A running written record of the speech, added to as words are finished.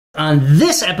On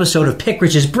this episode of Pick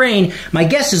Rich's Brain, my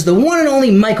guest is the one and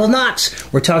only Michael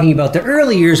Knox. We're talking about the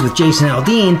early years with Jason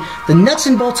Aldean, the nuts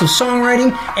and bolts of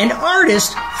songwriting, and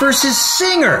artist versus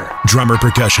singer. Drummer,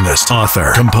 percussionist,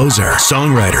 author, composer,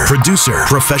 songwriter, producer,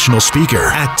 professional speaker,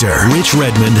 actor. Rich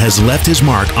Redmond has left his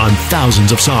mark on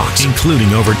thousands of songs,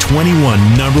 including over 21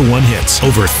 #1 hits,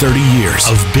 over 30 years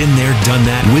of been there, done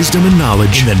that, wisdom and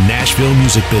knowledge in the Nashville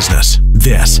music business.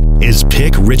 This is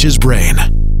Pick Rich's Brain.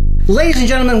 Ladies and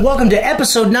gentlemen, welcome to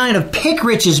episode 9 of Pick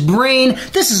Rich's Brain.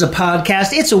 This is a podcast.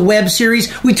 It's a web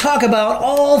series. We talk about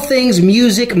all things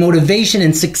music, motivation,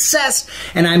 and success.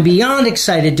 And I'm beyond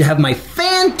excited to have my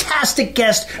fantastic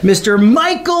guest, Mr.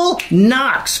 Michael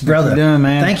Knox. Brother. How you doing,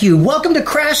 man? Thank you. Welcome to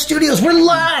Crash Studios. We're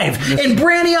live in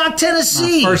Brantioch,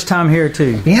 Tennessee. My first time here,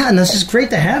 too. Yeah, and this is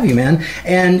great to have you, man.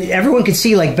 And everyone can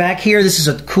see, like, back here, this is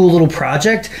a cool little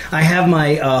project. I have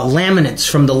my laminates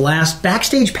from the last,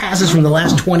 backstage passes from the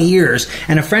last 20 years.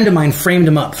 And a friend of mine framed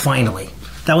them up, finally.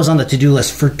 That was on the to-do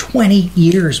list for 20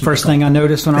 years. First thing I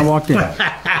noticed when I walked in.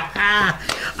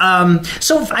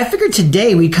 So I figured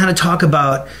today we'd kind of talk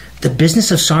about the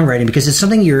business of songwriting, because it's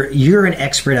something you're an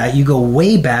expert at. You go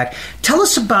way back. Tell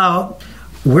us about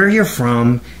where you're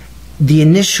from, the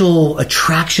initial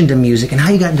attraction to music, and how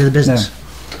you got into the business.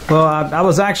 Yeah. Well, I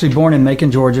was actually born in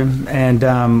Macon, Georgia, and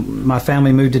my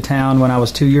family moved to town when I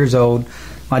was 2 years old.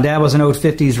 My dad was an old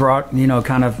 50s rock,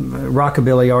 kind of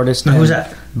rockabilly artist. Who's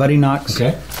that? Buddy Knox.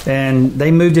 Okay. And they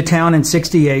moved to town in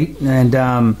 '68, and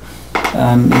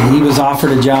he was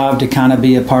offered a job to kind of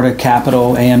be a part of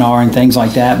Capitol, A&R, and things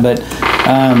like that. But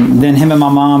then him and my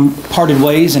mom parted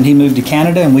ways, and he moved to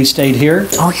Canada, and we stayed here.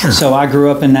 Oh, yeah. So I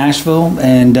grew up in Nashville,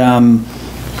 and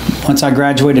once I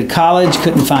graduated college,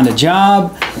 couldn't find a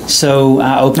job, so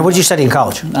I opened... What did you study in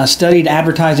college? I studied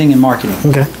advertising and marketing.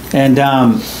 Okay. And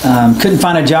couldn't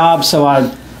find a job, so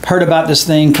I heard about this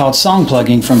thing called song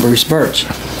plugging from Bruce Birch.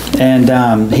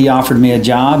 And he offered me a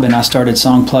job, and I started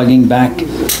song plugging back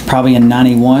probably in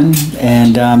 '91.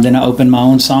 And then I opened my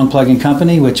own song plugging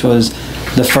company, which was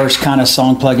the first kind of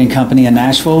song plugging company in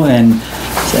Nashville, and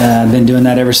I've been doing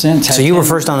that ever since. So you were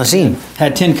first on the scene.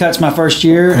 Had 10 cuts my first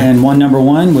year, and won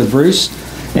 #1 with Bruce.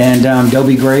 And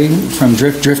Dobie Gray from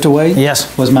Drift Away,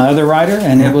 yes, was my other writer,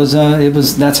 and it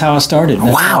was that's how I started.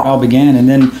 That's how it all began. And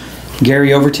then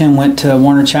Gary Overton went to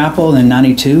Warner Chappell in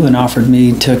 '92 and offered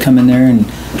me to come in there and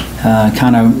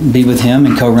kind of be with him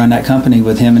and co-run that company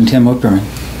with him and Tim Whipperman.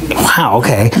 Wow,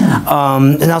 okay.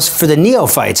 Now, for the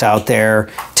neophytes out there,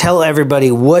 tell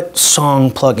everybody what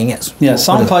song plugging is. Yeah,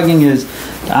 song plugging is,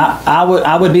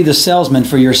 I would be the salesman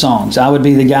for your songs. I would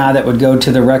be the guy that would go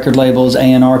to the record labels,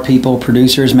 A&R people,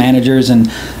 producers, managers,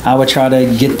 and I would try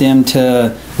to get them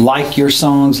to like your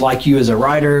songs, like you as a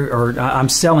writer, or I'm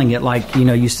selling it like,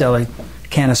 you sell a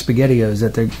can of SpaghettiOs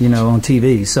at the, on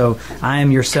TV. So I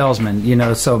am your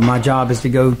salesman, so my job is to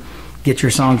go get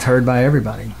your songs heard by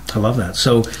everybody. I love that.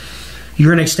 So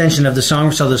you're an extension of the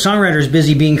song. So the songwriter is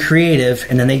busy being creative,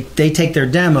 and then they take their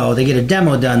demo, they get a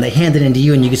demo done, they hand it in to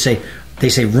you, and you can say, they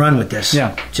say, run with this.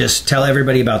 Yeah. Just tell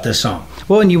everybody about this song.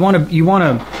 Well, and you want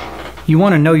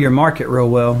to know your market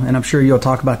real well, and I'm sure you'll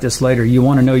talk about this later. You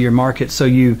want to know your market, so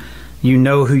you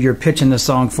know who you're pitching the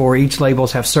song for. Each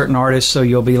labels have certain artists, so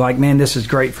you'll be like, man, this is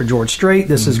great for George Strait.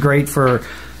 This is great for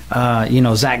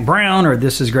Zach Brown, or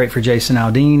this is great for Jason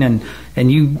Aldean,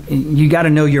 and you got to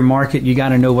know your market. You got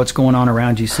to know what's going on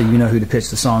around you, so you know who to pitch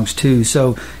the songs to.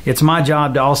 So it's my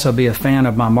job to also be a fan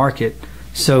of my market,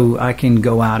 so I can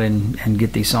go out and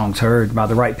get these songs heard by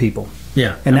the right people.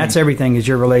 Yeah, and that's everything, is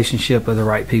your relationship with the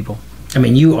right people. I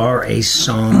mean, you are a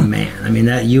song man. I mean,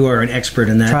 that you are an expert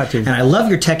in that. Try to. And I love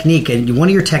your technique. And one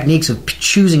of your techniques of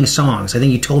choosing songs, I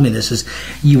think you told me this, is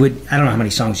you would, I don't know how many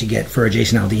songs you get for a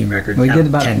Jason Aldean record. We get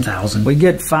about 10,000. We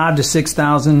get 5,000 to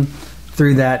 6,000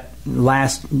 through that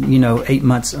last 8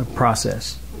 months of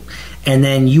process. And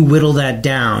then you whittle that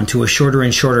down to a shorter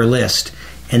and shorter list.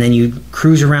 And then you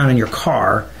cruise around in your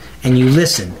car and you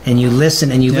listen and you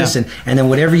listen and you listen. And then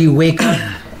whatever you wake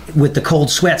up with the cold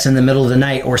sweats in the middle of the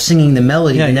night, or singing the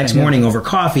melody the next morning over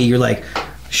coffee, you're like,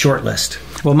 short list.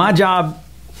 Well, my job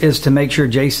is to make sure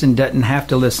Jason doesn't have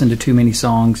to listen to too many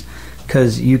songs,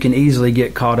 because you can easily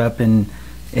get caught up in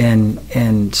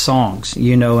songs,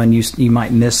 and you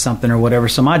might miss something or whatever.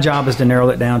 So my job is to narrow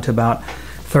it down to about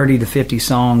 30 to 50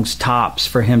 songs tops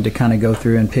for him to kind of go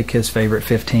through and pick his favorite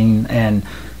 15, and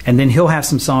then he'll have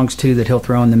some songs too that he'll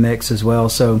throw in the mix as well.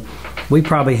 So we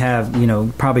probably have,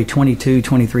 probably 22,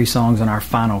 23 songs on our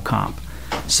final comp.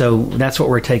 So that's what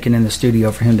we're taking in the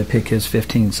studio for him to pick his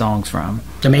 15 songs from.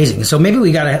 Amazing. So maybe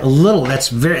we got a little, that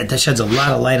sheds a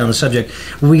lot of light on the subject.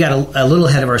 We got a little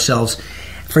ahead of ourselves.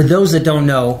 For those that don't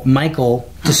know,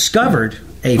 Michael discovered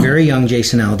a very young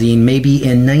Jason Aldean, maybe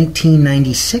in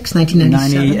 1996,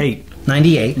 1997?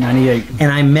 98.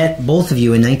 And I met both of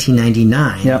you in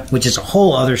 1999, which is a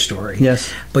whole other story.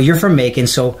 Yes. But you're from Macon,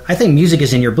 so I think music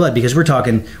is in your blood, because we're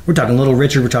talking Little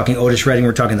Richard, we're talking Otis Redding,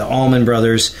 we're talking the Allman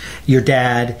Brothers, your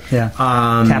dad. Yeah.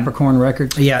 Capricorn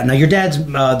Records. Yeah. Now, your dad's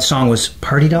song was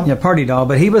Party Doll? Yeah, Party Doll.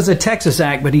 But he was a Texas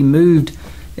act, but he moved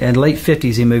in late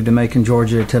 50s. He moved to Macon,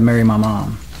 Georgia to marry my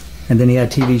mom. And then he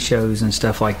had TV shows and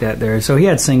stuff like that there. So he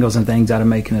had singles and things out of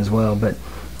Macon as well, but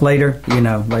later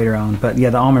on. But yeah,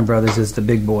 the Allman Brothers is the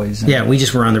big boys. Yeah, we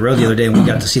just were on the road the other day and we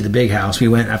got to see the big house. We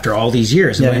went after all these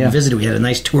years and went and visited. We had a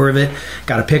nice tour of it,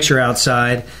 got a picture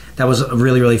outside. That was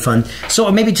really, really fun.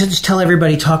 So maybe to just tell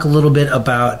everybody, talk a little bit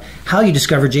about how you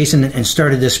discovered Jason and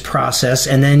started this process,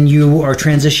 and then you are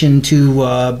transitioned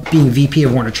to being VP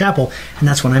of Warner Chappell, and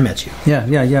that's when I met you.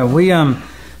 Yeah.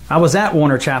 I was at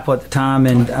Warner Chappell at the time,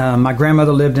 and my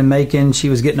grandmother lived in Macon. She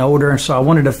was getting older, and so I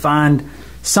wanted to find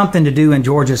something to do in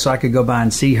Georgia so I could go by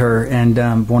and see her,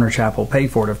 and Warner Chappell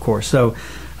paid for it, of course. So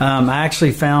I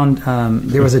actually found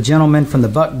there was a gentleman from the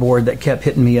Buckboard that kept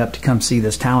hitting me up to come see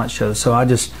this talent show. So I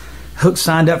just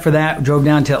signed up for that, drove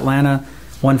down to Atlanta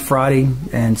one Friday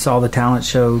and saw the talent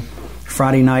show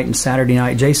Friday night and Saturday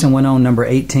night. Jason went on number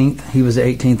 18th. He was the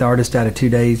 18th artist out of 2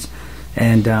 days.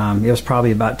 And it was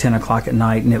probably about 10 o'clock at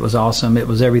night, and it was awesome. It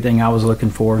was everything I was looking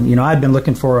for. You know, I'd been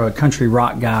looking for a country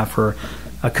rock guy for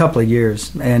a couple of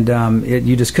years, and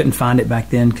you just couldn't find it back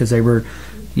then because they were,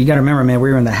 you got to remember, man, we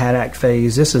were in the Hat Act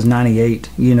phase. This is 98,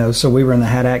 so we were in the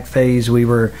Hat Act phase. We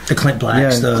were the Clint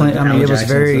Blacks, it was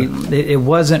very, it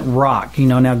wasn't rock,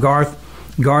 Now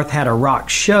Garth had a rock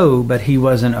show, but he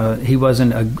wasn't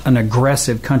an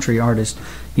aggressive country artist.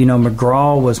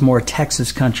 McGraw was more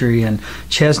Texas country, and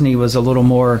Chesney was a little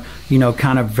more,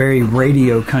 kind of very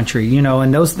radio country,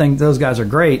 and those guys are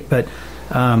great, but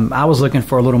I was looking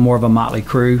for a little more of a Motley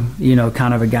Crue,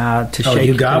 kind of a guy to shake. Oh,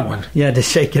 you got one. Yeah, to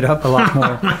shake it up a lot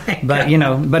more. But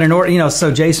in order,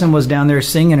 so Jason was down there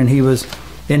singing, and he was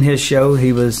in his show.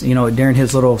 He was, during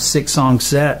his little 6-song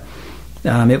set.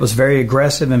 It was very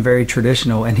aggressive and very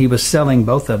traditional, and he was selling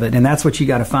both of it, and that's what you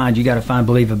got to find. You got to find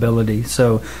believability.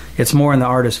 So it's more in the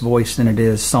artist's voice than it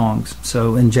is songs.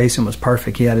 So, and Jason was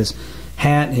perfect. He had his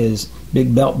hat, his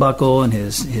big belt buckle, and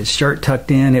his shirt tucked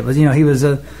in. It was, he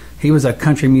was a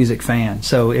country music fan,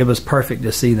 so it was perfect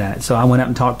to see that. So I went up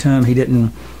and talked to him. He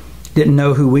didn't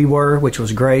know who we were, which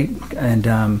was great,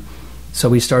 and so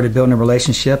we started building a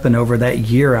relationship. And over that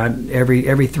year,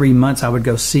 every 3 months, I would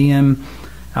go see him.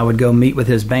 I would go meet with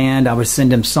his band. I would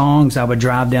send him songs. I would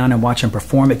drive down and watch him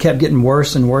perform. It kept getting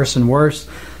worse and worse and worse.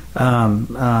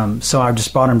 So I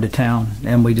just brought him to town,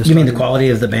 and we just. You mean the quality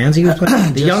of the bands he was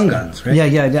playing? The Young Guns, right?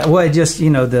 Yeah. Well, it just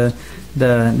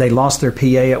they lost their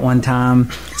PA at one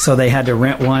time, so they had to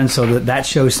rent one. So that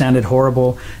show sounded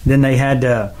horrible. Then they had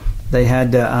to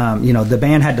the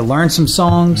band had to learn some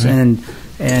songs, and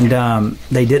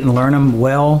they didn't learn them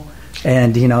well.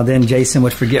 And, then Jason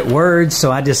would forget words.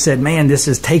 So I just said, man, this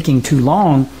is taking too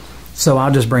long. So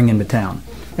I'll just bring him to town.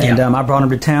 And I brought him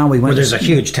to town. We went. There's a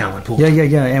huge talent pool.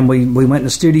 Yeah. And we went in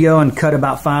the studio and cut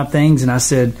about 5 things. And I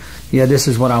said, yeah, this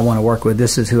is what I want to work with.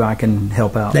 This is who I can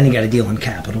help out. Then he got a deal on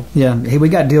Capitol. Yeah. We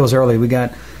got deals early. We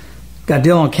got a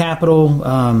deal on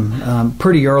Capitol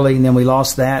pretty early. And then we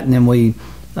lost that. And then we,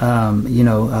 Stegall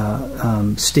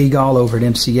over at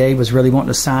MCA was really wanting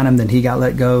to sign him. Then he got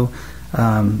let go.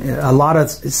 A lot of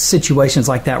situations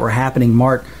like that were happening.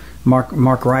 Mark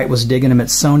Wright was digging him at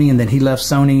Sony, and then he left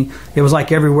Sony. It was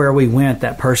like everywhere we went,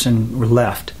 that person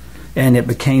left, and it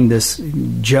became this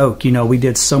joke. We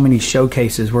did so many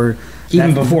showcases where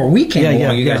even before we came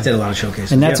along, you guys did a lot of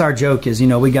showcases, and that's our joke is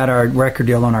we got our record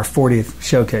deal on our 40th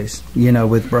showcase,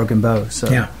 with Broken Bow. So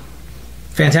yeah.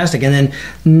 Fantastic. And then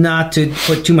not to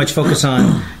put too much focus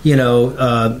on,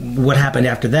 what happened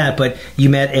after that, but you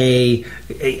met a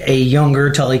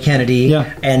younger Tully Kennedy,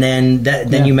 and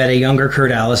then you met a younger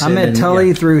Kurt Allison. I met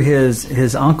Tully through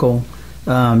his uncle,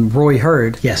 Roy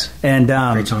Hurd. Yes. And,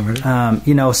 great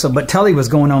songwriter. but Tully was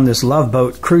going on this Love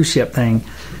Boat cruise ship thing.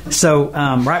 So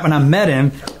right when I met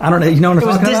him, I don't know, what it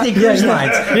was Disney Cruise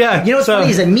Lines. Yeah. What's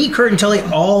funny is that me, Kurt, and Tully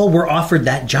all were offered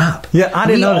that job. Yeah, I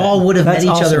didn't know that. We all would have met each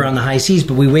awesome. other on the high seas,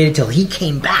 but we waited till he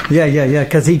came back. Yeah,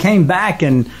 because he came back,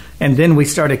 and then we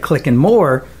started clicking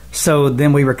more. So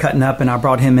then we were cutting up, and I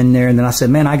brought him in there, and then I said,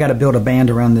 man, I got to build a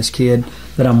band around this kid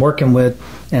that I'm working with.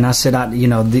 And I said,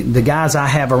 the guys I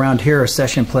have around here are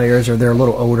session players, or they're a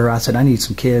little older. I said, I need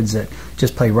some kids that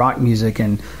just play rock music.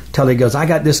 And Tully goes, I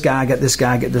got this guy, I got this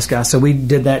guy, I got this guy. So we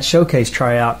did that showcase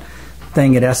tryout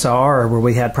thing at SR where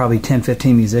we had probably 10,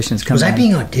 15 musicians come in. Was I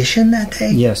being auditioned that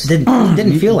day? Yes.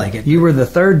 Didn't feel like it. You were the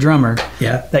third drummer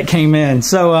that came in.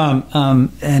 So,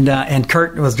 and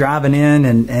Kurt was driving in,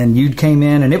 and you came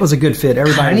in, and it was a good fit.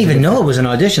 Everybody. I didn't even know it was an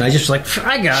audition. I just was like,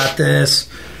 I got this.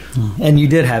 And you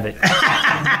did have it.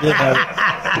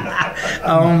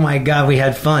 Oh my God, we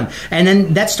had fun. And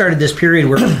then that started this period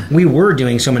where we were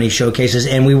doing so many showcases,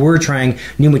 and we were trying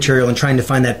new material and trying to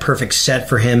find that perfect set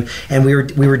for him. And we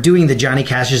were doing the Johnny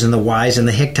Cashes and the Ys and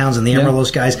the Hicktowns and the Amarillo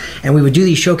Skies, and we would do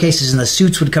these showcases, and the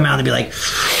suits would come out and be like,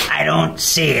 I don't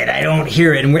see it, I don't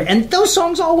hear it. And those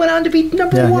songs all went on to be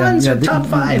number ones or top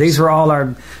fives. These were all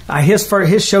our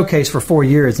his showcase for 4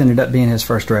 years ended up being his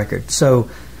first record. So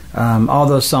all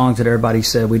those songs that everybody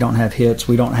said we don't have hits,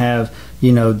 we don't have,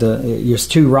 you're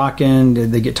too rockin',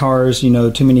 the guitars,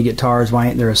 too many guitars, why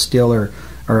ain't there a steel or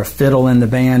a fiddle in the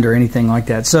band or anything like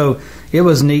that. So it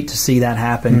was neat to see that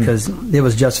happen because it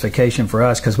was justification for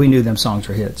us because we knew them songs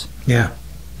were hits. Yeah.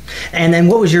 And then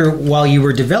what was while you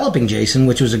were developing Jason,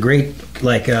 which was a great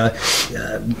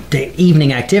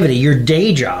evening activity, your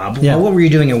day job, what were you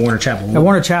doing at Warner Chappell? At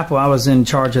Warner Chappell, I was in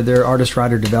charge of their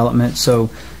artist-writer development, so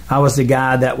I was the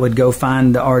guy that would go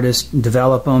find the artist,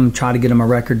 develop them, try to get him a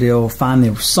record deal, find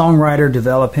the songwriter,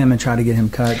 develop him, and try to get him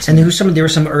cuts. And there were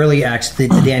some early acts, the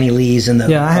Danny Lees and the...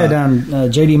 Yeah, I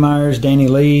had J.D. Myers, Danny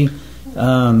Lee,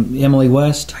 Emily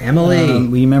West. Emily. You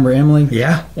remember Emily?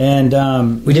 Yeah. And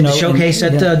we did the showcase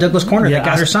at Douglas Corner that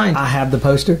got her signed. I have the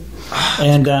poster.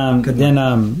 And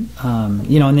then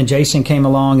Jason came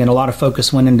along, and a lot of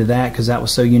focus went into that because that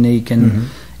was so unique. And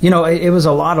it was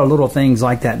a lot of little things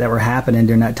like that were happening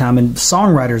during that time. And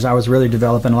songwriters, I was really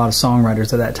developing a lot of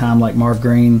songwriters at that time, like Marv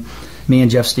Green. Me and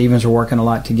Jeff Stevens were working a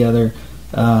lot together.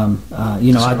 I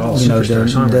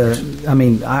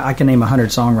can name 100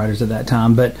 songwriters at that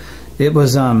time, but it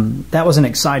was that was an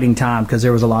exciting time because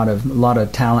there was a lot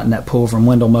of talent in that pool, from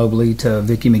Wendell Mobley to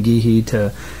Vicky McGehee to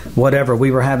whatever.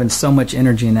 We were having so much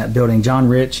energy in that building. John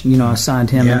Rich, I signed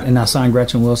him, and I signed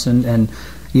Gretchen Wilson, and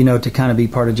to kind of be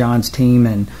part of John's team,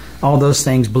 and all those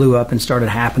things blew up and started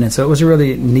happening. So it was a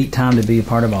really neat time to be a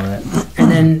part of all that.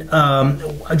 And then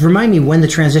remind me when the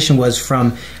transition was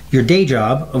from your day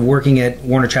job of working at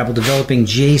Warner Chappell developing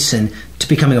Jason to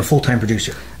becoming a full-time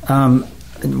producer.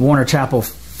 Warner Chappell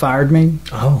fired me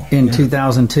in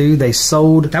 2002. They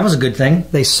sold... That was a good thing.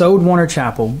 They sold Warner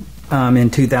Chappell in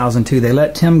 2002. They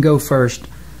let Tim go first,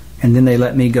 and then they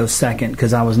let me go second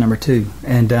because I was number 2.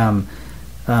 And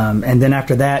then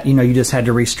after that, you just had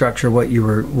to restructure what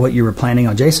you were planning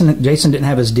on. Jason didn't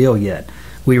have his deal yet.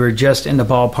 We were just in the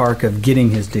ballpark of getting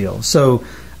his deal. So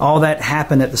all that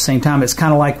happened at the same time. It's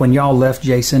kind of like when y'all left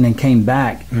Jason and came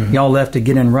back. Y'all left to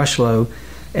get in Rushlow,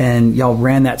 and y'all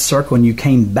ran that circle, and you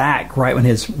came back right when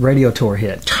his radio tour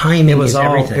hit. Timing was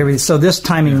everything. So this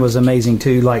timing was amazing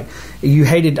too. Like I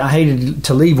hated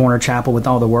to leave Warner Chappell with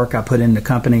all the work I put in the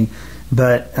company,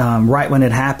 but right when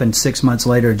it happened, 6 months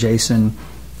later, Jason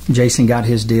got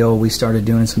his deal. We started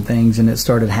doing some things, and it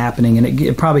started happening, and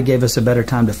it probably gave us a better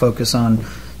time to focus on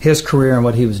his career and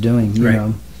what he was doing. You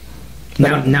know.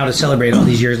 Now to celebrate all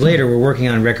these years later, we're working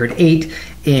on record 8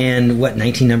 and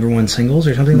 19 number 1 singles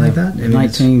or something like that?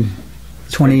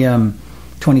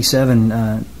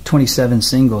 27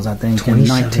 singles, I think, and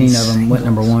 19 of them went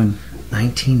number 1.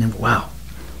 19, wow.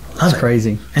 That's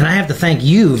crazy. And I have to thank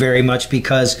you very much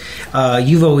because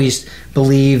you've always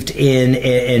believed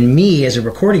in me as a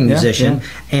recording musician,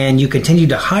 and you continued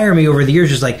to hire me over the years.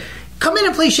 Just like, come in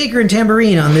and play shaker and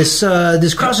tambourine on this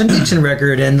Cross and Dixon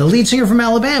record, and the lead singer from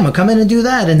Alabama, come in and do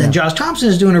that, and then Josh Thompson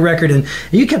is doing a record, and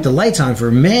you kept the lights on for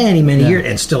many, many years,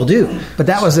 and still do. But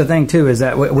that was the thing too, is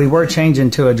that we were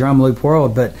changing to a drum loop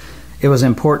world, but it was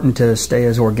important to stay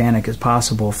as organic as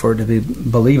possible for it to be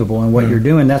believable in what you're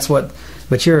doing.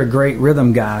 But you're a great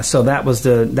rhythm guy, so that was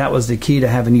the key to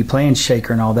having you playing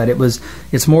shaker and all that.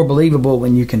 It's more believable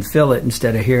when you can feel it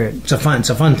instead of hear it. It's a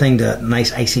fun thing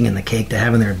nice icing in the cake to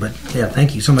have in there. But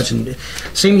thank you so much. And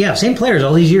same players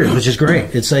all these years, which is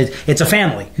great. It's a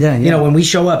family. When we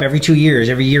show up every 2 years,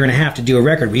 every year and a half to do a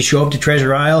record, we show up to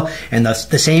Treasure Isle, and the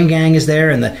same gang is there,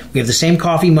 and we have the same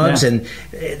coffee mugs, and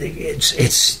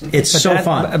it's so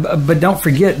fun. But don't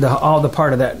forget all the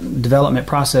part of that development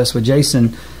process with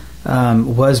Jason.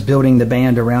 Was building the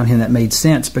band around him that made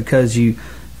sense, because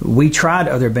we tried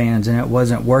other bands and it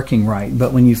wasn't working right.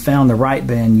 But when you found the right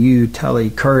band, you, Tully,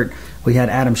 Kurt, We had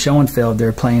Adam Schoenfeld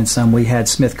there playing some. We had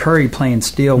Smith Curry playing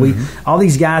steel. All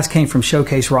these guys came from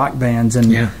showcase rock bands,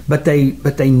 and but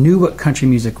they knew what country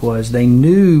music was. They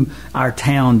knew our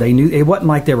town. They knew it wasn't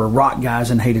like they were rock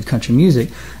guys and hated country music.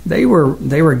 They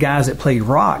were guys that played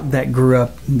rock that grew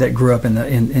up in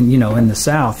the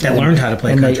South, that learned how to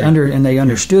play country. They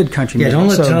understood country music.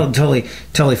 Don't let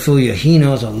Tully fool you. He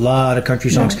knows a lot of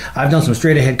country songs. I've done some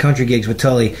straight ahead country gigs with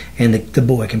Tully, and the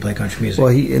boy can play country music.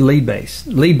 Well, he lead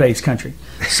bass country.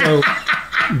 So,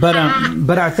 but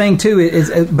our thing too is,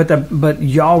 but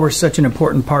y'all were such an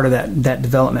important part of that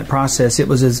development process. It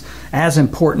was as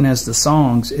important as the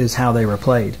songs is how they were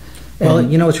played. Well,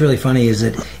 you know what's really funny is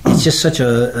that it's just such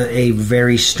a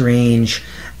very strange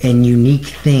and unique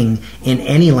thing in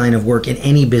any line of work, in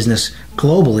any business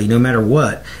globally, no matter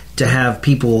what, to have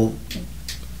people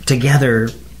together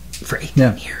for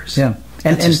 18 years. Yeah,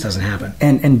 and it just doesn't happen.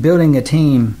 And building a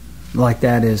team like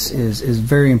that is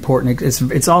very important.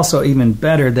 It's also even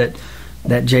better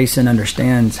that Jason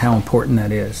understands how important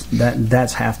that is.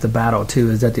 That's half the battle too,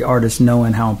 is that the artist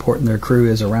knowing how important their crew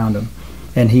is around them.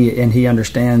 And he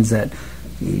understands that,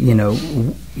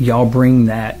 y'all bring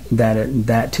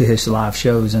that to his live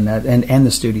shows and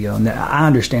the studio, and that I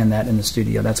understand that in the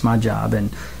studio. That's my job,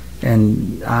 and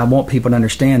I want people to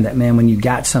understand that, man, when you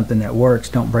got something that works,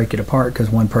 don't break it apart because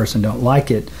one person don't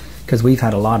like it. Because we've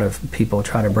had a lot of people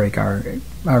try to break our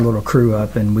little crew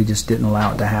up, and we just didn't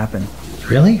allow it to happen.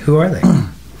 Really? Who are they?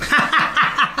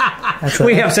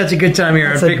 We have such a good time here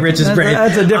at Big Rich's Brain.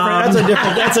 That's a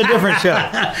different show.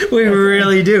 We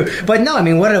really do. But no, I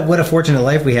mean, what a fortunate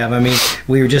life we have. I mean,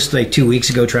 we were just like 2 weeks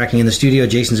ago tracking in the studio.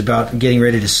 Jason's about getting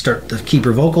ready to start the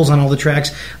keeper vocals on all the tracks.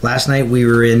 Last night we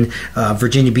were in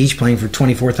Virginia Beach playing for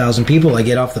 24,000 people. I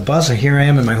get off the bus and here I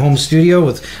am in my home studio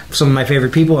with some of my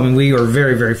favorite people. I mean, we are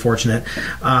very, very fortunate.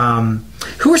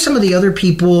 Who are some of the other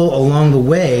people along the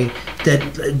way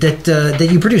that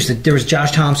you produced? There was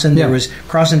Josh Thompson. There was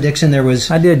Cross and Dixon.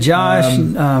 I did Josh,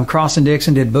 Cross and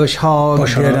Dixon. Did Bush Hogg.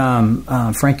 Did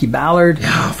Frankie Ballard.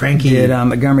 Yeah, Frankie. Did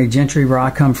Montgomery Gentry, where I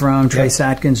come from. Trace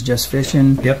Atkins, Just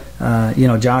Fishing. Yep.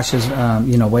 Josh is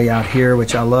way out here,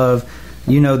 which I love.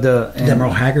 The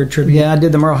Merle Haggard tribute. Yeah, I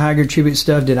did the Merle Haggard tribute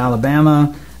stuff. Did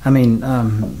Alabama. I mean,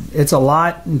 it's a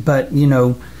lot, but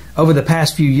over the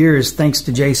past few years, thanks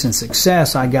to Jason's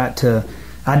success, I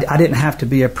didn't have to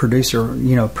be a producer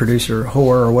whore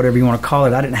or whatever you want to call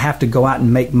it. I didn't have to go out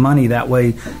and make money that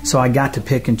way. So I got to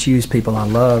pick and choose people I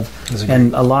love.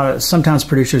 And sometimes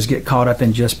producers get caught up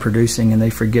in just producing and they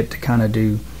forget to kind of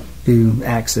do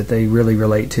acts that they really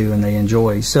relate to and they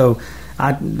enjoy. So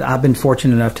I've been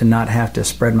fortunate enough to not have to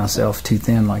spread myself too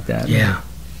thin like that. Yeah.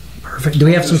 Perfect. Do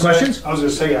we have some questions? I was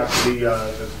going to say after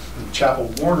the Chapel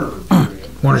Warner period.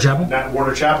 Warner Chapel?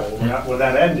 Warner Chapel, when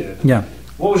that ended. Yeah.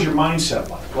 What was your mindset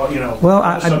like? Well, all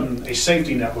of a sudden a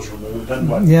safety net was removed. Then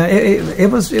what? Yeah,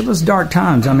 it was dark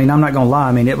times. I mean, I'm not going to lie.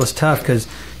 I mean, it was tough because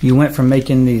you went from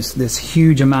making this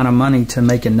huge amount of money to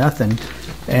making nothing,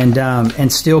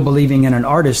 and still believing in an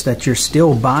artist that you're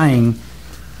still buying.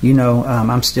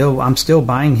 I'm still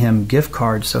buying him gift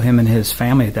cards so him and his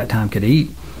family at that time could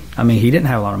eat. I mean, he didn't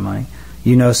have a lot of money.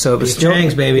 So it was still,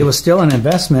 baby. It was still an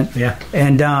investment. Yeah.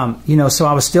 And, so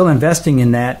I was still investing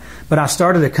in that. But I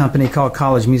started a company called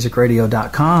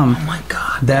collegemusicradio.com. Oh, my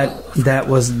God. That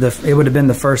was it would have been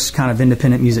the first kind of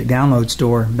independent music download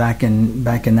store back in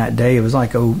that day. It was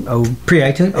like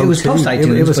pre-iTunes? It was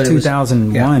post-iTunes. It was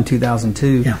 2001,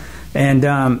 2002. Yeah.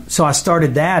 And so I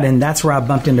started that, and that's where I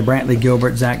bumped into Brantley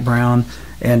Gilbert, Zach Brown,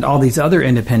 and all these other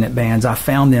independent bands. I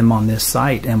found them on this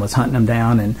site and was hunting them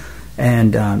down, and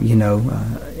that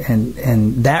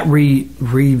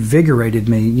revigorated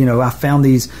me. I found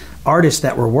these artists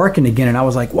that were working again, and I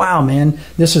was like, wow, man,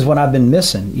 this is what I've been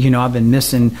missing. I've been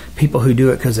missing people who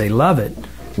do it because they love it.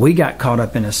 We got caught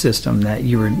up in a system that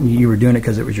you were doing it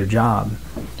because it was your job,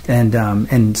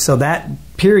 and so that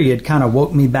period kind of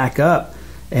woke me back up,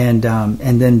 and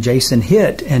then Jason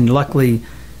hit, and luckily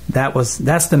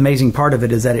that's the amazing part of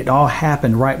it, is that it all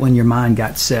happened right when your mind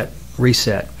got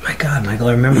reset. My God, Michael,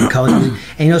 I remember college music.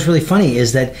 And what's really funny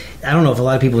is that, I don't know if a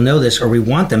lot of people know this or we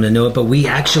want them to know it, but we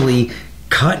actually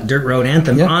cut Dirt Road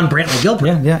Anthem on Brantley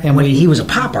Gilbert. Yeah. And when he was a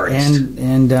pop artist.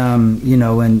 And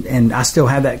I still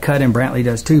have that cut, and Brantley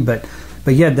does too, but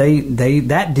yeah,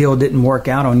 that deal didn't work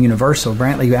out on Universal.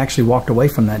 Brantley actually walked away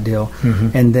from that deal.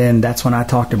 Mm-hmm. And then that's when I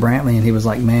talked to Brantley, and he was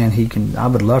like, man, I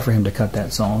would love for him to cut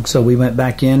that song. So we went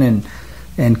back in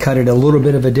and cut it a little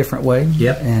bit of a different way.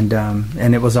 Yep.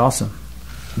 And it was awesome.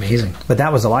 Amazing. But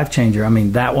that was a life changer. I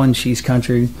mean, that one, She's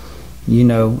Country, Big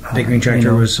Green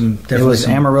Tractor was some. It was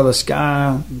Amarillo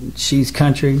Sky, She's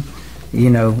Country,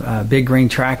 Big Green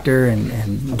Tractor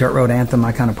and Dirt Road Anthem,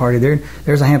 My Kind of Party.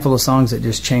 There's a handful of songs that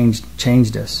just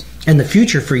changed us. And the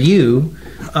future for you,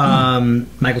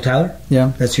 Michael Tyler?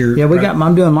 Yeah. That's your... Yeah,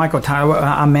 I'm doing Michael Tyler.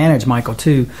 I manage Michael,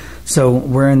 too. So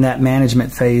we're in that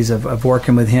management phase of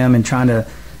working with him and trying to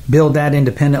build that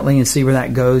independently and see where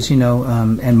that goes,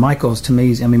 And Michael's, to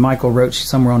me, Michael wrote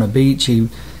Somewhere on a Beach.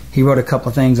 He wrote a couple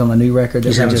of things on the new record that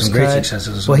he's we having just some cut. great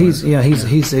successes. Well, he's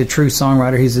a true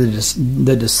songwriter. He's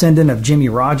the descendant of Jimmy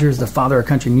Rogers, the father of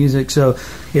country music. So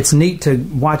it's neat to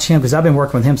watch him, because I've been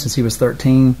working with him since he was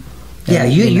 13. Yeah,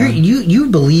 you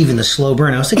believe in the slow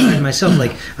burn. I was thinking to myself,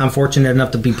 like, I'm fortunate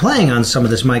enough to be playing on some of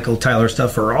this Michael Tyler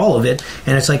stuff, or all of it,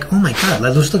 and it's like, oh my God,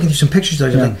 I was looking through some pictures. I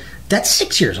was like, that's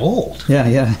 6 years old.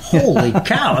 Yeah. Holy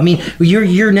cow! I mean,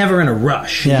 you're never in a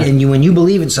rush, and when you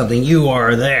believe in something, you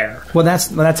are there. Well,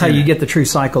 that's how you get the true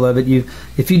cycle of it.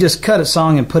 If you just cut a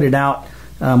song and put it out.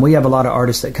 We have a lot of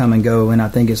artists that come and go, and I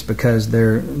think it's because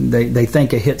they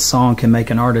think a hit song can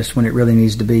make an artist when it really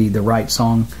needs to be the right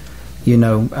song.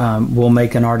 Will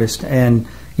make an artist, and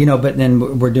but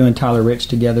then we're doing Tyler Rich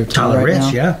together too Tyler right Rich, now.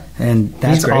 yeah, and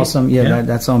that's awesome.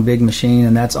 That's on Big Machine,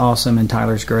 and that's awesome. And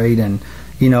Tyler's great, and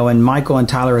and Michael and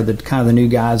Tyler are the kind of the new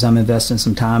guys I'm investing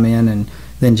some time in, and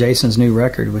then Jason's new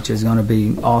record, which is going to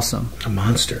be awesome, a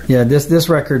monster. Yeah, this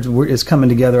record is coming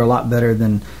together a lot better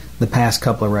than the past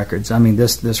couple of records. I mean,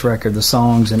 this record, the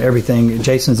songs and everything.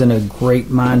 Jason's in a great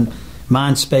mind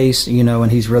space,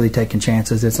 and he's really taking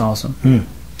chances. It's awesome.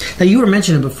 Now, you were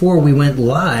mentioning before we went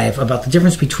live about the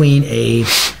difference between a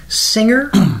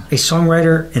singer, a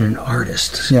songwriter, and an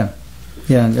artist. Yeah,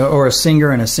 or a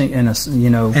singer and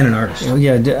an artist.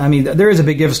 Yeah, I mean, there is a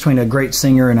big difference between a great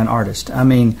singer and an artist. I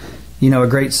mean, a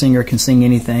great singer can sing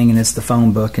anything, and it's the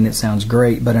phone book, and it sounds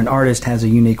great. But an artist has a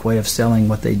unique way of selling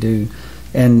what they do,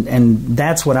 and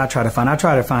that's what I try to find. I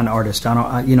try to find artists.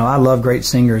 I love great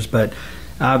singers, but.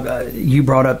 You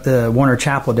brought up the Warner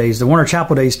Chappell days. The Warner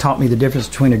Chappell days taught me the difference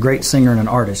between a great singer and an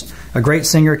artist. A great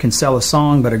singer can sell a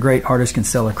song, but a great artist can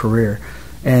sell a career.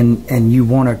 And you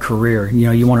want a career.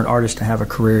 You want an artist to have a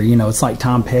career. It's like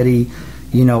Tom Petty,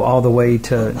 all the way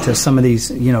to some of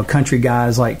these, country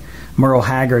guys like Merle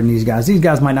Haggard and these guys. These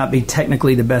guys might not be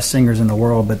technically the best singers in the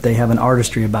world, but they have an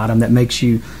artistry about them that makes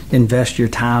you invest your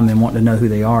time and want to know who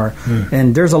they are.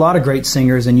 And there's a lot of great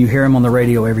singers, and you hear them on the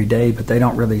radio every day, but they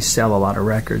don't really sell a lot of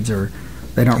records, or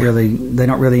they don't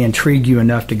really intrigue you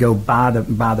enough to go buy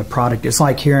the product. It's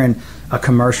like hearing a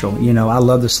commercial. I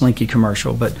love the Slinky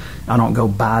commercial, but I don't go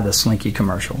buy the Slinky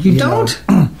commercial. You don't?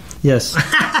 Yes.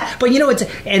 But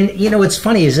what's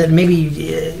funny is that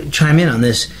maybe chime in on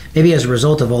this, maybe as a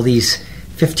result of all these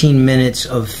 15 minutes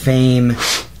of fame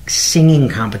singing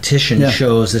competition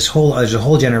shows, there's a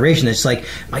whole generation that's like,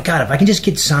 my God, if I can just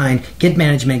get signed, get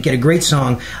management, get a great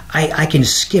song, I can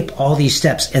skip all these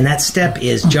steps. And that step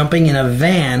is jumping in a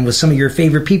van with some of your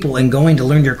favorite people and going to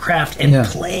learn your craft and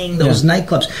playing those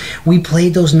nightclubs. We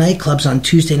played those nightclubs on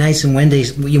Tuesday nights and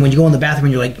Wednesdays. When you go in the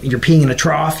bathroom and you're peeing in a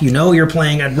trough, you're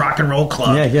playing a rock and roll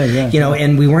club.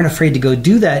 And we weren't afraid to go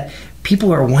do that.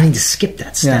 People are wanting to skip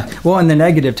that step. Yeah. Well, and the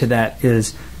negative to that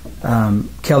is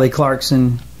Kelly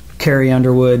Clarkson, Carrie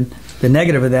Underwood. The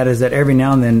negative of that is that every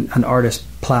now and then an artist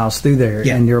plows through there,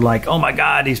 and you're like, oh my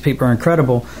God, these people are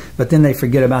incredible. But then they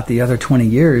forget about the other 20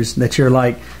 years that you're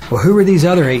like, well, who are these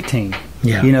other 18?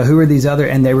 Who are these other?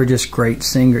 And they were just great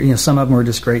singers. Some of them were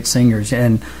just great singers,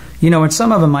 and and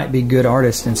some of them might be good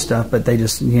artists and stuff, but they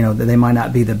just they might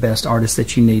not be the best artists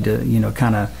that you need to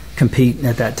kind of compete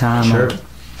at that time. Sure.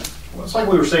 Well, it's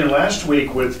like we were saying last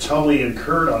week with Tully and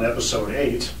Kurt on episode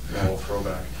 8. A little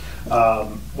throwback.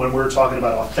 When we were talking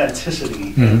about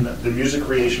authenticity in the music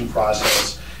creation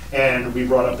process, and we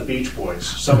brought up the Beach Boys.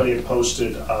 Somebody had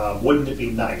posted, wouldn't it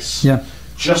be nice? Yeah.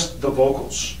 Just the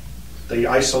vocals. They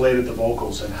isolated the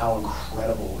vocals and how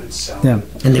incredible it sounded.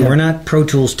 Yeah. And they were not Pro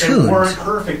Tools tunes. They weren't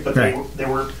perfect, but they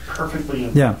were perfectly,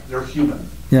 they're human.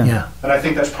 Yeah. And I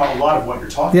think that's probably a lot of what you're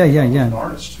talking about with an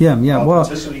artist.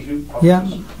 Authenticity,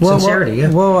 sincerity,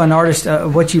 Well, an artist,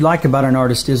 what you like about an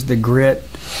artist is the grit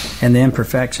and the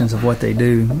imperfections of what they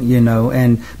do,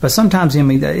 but sometimes,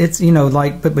 it's,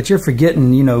 but you're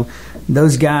forgetting,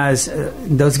 those guys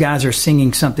are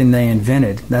singing something they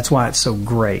invented. That's why it's so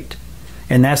great.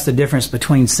 And that's the difference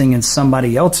between singing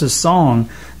somebody else's song.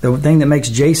 The thing that makes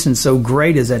Jason so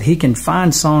great is that he can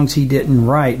find songs he didn't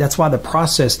write. That's why the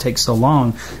process takes so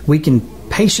long. We can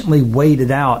patiently wait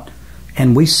it out,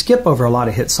 and we skip over a lot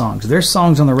of hit songs. There's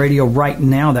songs on the radio right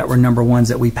now that were number ones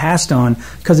that we passed on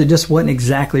because it just wasn't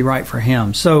exactly right for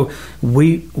him. So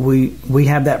we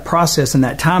have that process and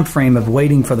that time frame of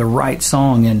waiting for the right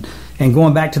song. And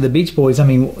going back to the Beach Boys,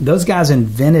 those guys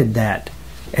invented that.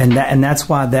 And that's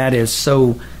why that is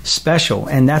so special.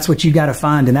 And that's what you got to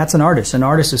find. And that's an artist. An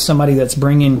artist is somebody that's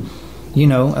bringing,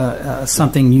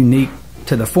 something unique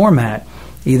to the format.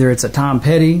 Either it's a Tom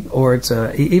Petty or it's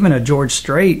even a George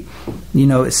Strait.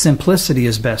 Simplicity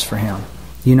is best for him.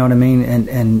 You know what I mean?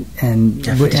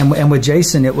 And with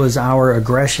Jason, it was our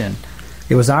aggression.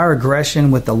 It was our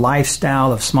aggression with the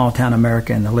lifestyle of small town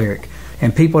America and the lyric.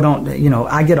 And people don't,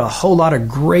 I get a whole lot of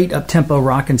great up-tempo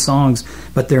rockin' songs,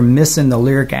 but they're missing the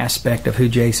lyric aspect of who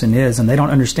Jason is. And they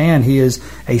don't understand he is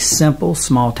a simple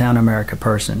small town America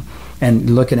person.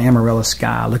 And look at Amarillo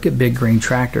Sky, look at Big Green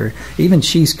Tractor. Even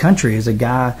She's Country is a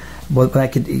guy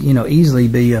that could, easily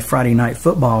be a Friday night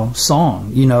football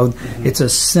song. It's a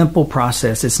simple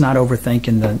process. It's not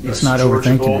overthinking it's not Georgia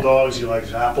overthinking Bulldogs, you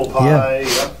like apple pie.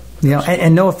 Yeah.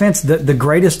 And no offense, the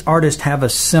greatest artists have a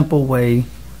simple way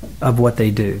of what they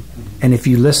do. And if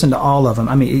you listen to all of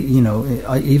them,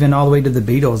 even all the way to the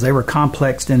Beatles, they were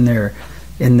complexed in their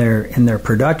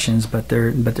productions, but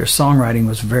their songwriting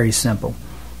was very simple.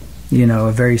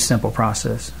 A very simple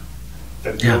process.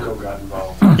 That Yoko got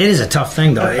involved. It is a tough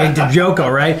thing, though. Yoko,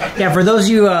 right? Yeah, for those of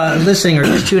you listening or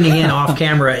just tuning in off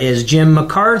camera, is Jim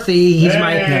McCarthy.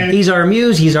 He's our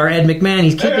muse. He's our Ed McMahon.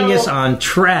 He's keeping us on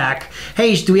track.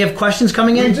 Hey, do we have questions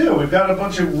coming in? We do. We've got a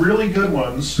bunch of really good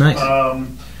ones. Nice.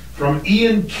 From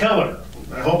Ian Keller.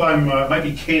 I hope might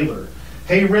be Kaler.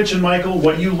 Hey, Rich and Michael,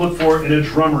 what do you look for in a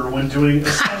drummer when doing a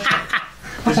session?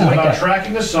 Is it about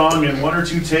tracking a song in 1 or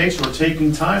 2 takes, or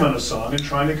taking time on a song and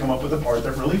trying to come up with a part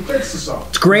that really fits the song?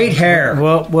 It's great hair.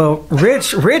 Well,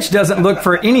 Rich doesn't look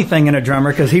for anything in a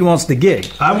drummer because he wants the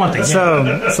gig. I want the gig.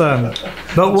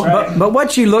 But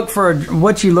what you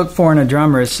look for in a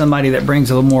drummer is somebody that brings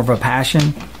a little more of a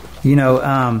passion.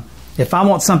 If I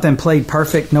want something played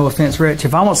perfect, no offense, Rich.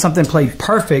 If I want something played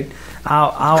perfect,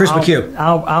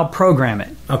 I'll program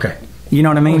it. Okay. You know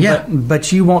what I mean? Oh, yeah.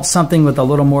 But you want something with a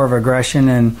little more of aggression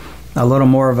and a little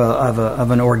more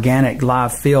of an organic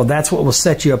live feel. That's what will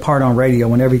set you apart on radio.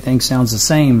 When everything sounds the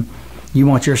same, you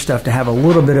want your stuff to have a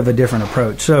little bit of a different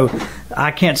approach. So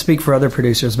I can't speak for other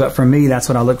producers, but for me, that's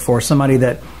what I look for. Somebody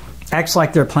that acts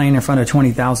like they're playing in front of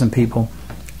 20,000 people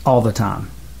all the time.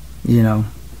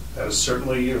 That is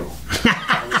certainly you.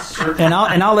 And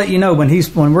I'll let you know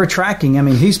when we're tracking.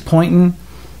 He's pointing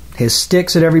his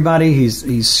sticks at everybody.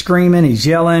 He's screaming. He's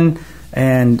yelling,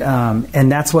 and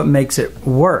that's what makes it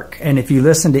work. And if you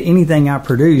listen to anything I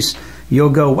produce, you'll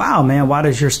go, "Wow, man! Why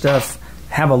does your stuff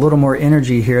have a little more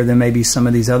energy here than maybe some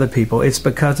of these other people?" It's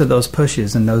because of those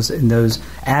pushes and those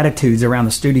attitudes around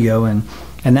the studio, and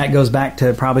that goes back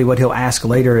to probably what he'll ask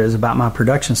later is about my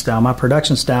production style. My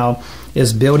production style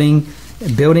is building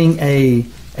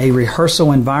a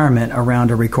rehearsal environment around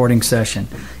a recording session.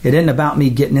 It isn't about me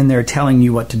getting in there telling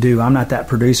you what to do. I'm not that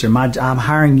producer. I'm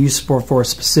hiring you for a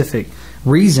specific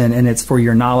reason, and it's for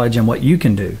your knowledge and what you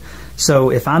can do. So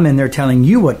if I'm in there telling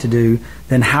you what to do,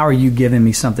 then how are you giving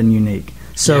me something unique?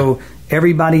 So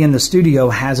everybody in the studio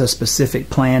has a specific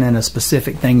plan and a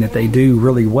specific thing that they do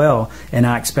really well, and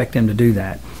I expect them to do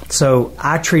that. So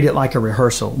I treat it like a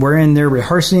rehearsal. We're in there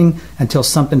rehearsing until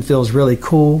something feels really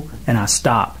cool, and I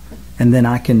stop. And then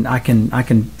I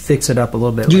can fix it up a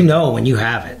little bit. You know when you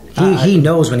have it. He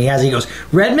knows when he has it. He goes,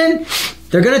 Redmond,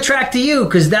 they're going to track to you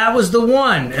because that was the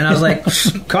one. And I was like,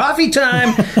 coffee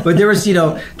time. But there was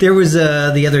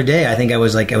the other day, I think I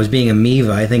was being a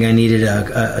Miva. I think I needed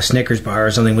a Snickers bar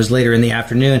or something. It was later in the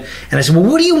afternoon. And I said, well,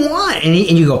 what do you want? And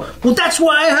you go, well, that's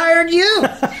why I hired you.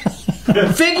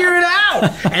 Figure it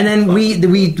out. And then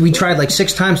we tried like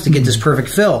 6 times to get this perfect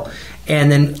fill.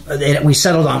 And then we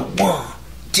settled on 1,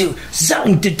 2,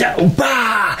 zone,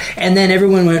 bah, and then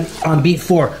everyone went on beat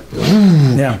 4.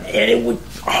 Yeah. And it would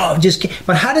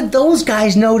but how did those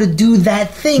guys know to do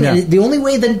that thing? Yeah. And the only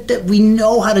way that we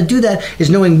know how to do that is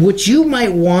knowing what you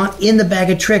might want in the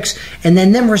bag of tricks, and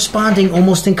then them responding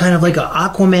almost in kind of like a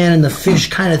Aquaman and the fish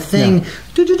kind of thing.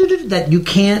 That you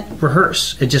can't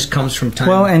rehearse. It just comes from time.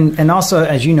 Well, and also,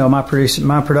 as you know, my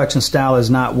production style is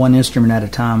not one instrument at a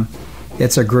time.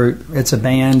 It's a group. It's a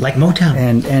band. Like Motown.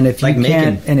 And if you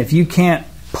Macon. if you can't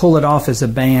pull it off as a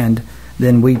band,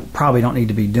 then we probably don't need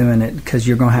to be doing it, because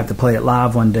you're going to have to play it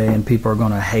live one day, and people are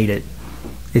going to hate it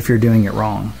if you're doing it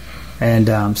wrong.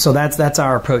 And so that's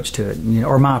our approach to it,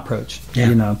 or my approach.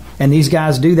 Yeah. And these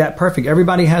guys do that perfect.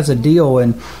 Everybody has a deal,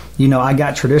 and I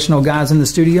got traditional guys in the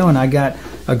studio, and I got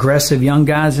aggressive young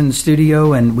guys in the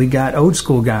studio, and we got old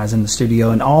school guys in the studio,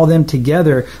 and all them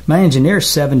together. My engineer's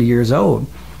 70 years old,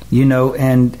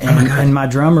 and my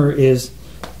drummer is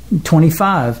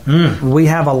 25. We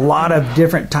have a lot of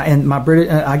different and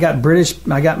I got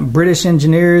British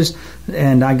engineers,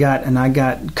 and I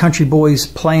got country boys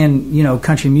playing, you know,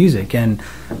 country music, and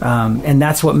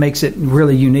that's what makes it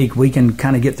really unique. We can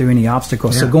kind of get through any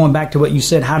obstacles. So going back to what you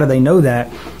said, how do they know that?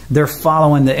 They're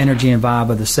following the energy and vibe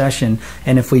of the session,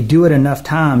 and if we do it enough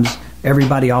times,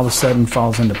 everybody all of a sudden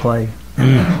falls into play.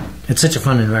 It's such a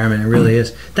fun environment. It really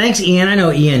is. Thanks, Ian. I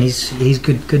know Ian. He's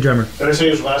good drummer. Did I say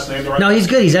his last name the right? No, he's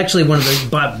good. He's actually one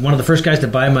of the first guys to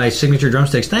buy my signature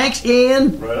drumsticks. Thanks,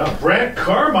 Ian. Right on. Brent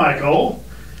Carmichael.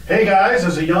 Hey guys,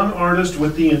 as a young artist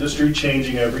with the industry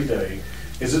changing every day,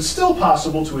 is it still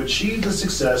possible to achieve the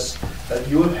success that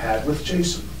you have had with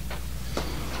Jason?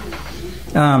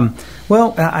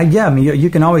 Well, yeah. I mean, you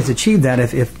can always achieve that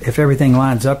if everything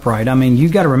lines up right. I mean,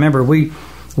 you've got to remember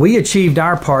we achieved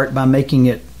our part by making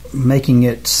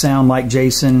it sound like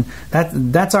Jason.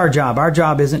 That's our job. Our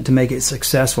job isn't to make it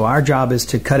successful. Our job is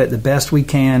to cut it the best we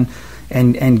can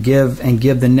and give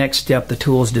the next step the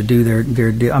tools to do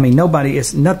their do. I mean,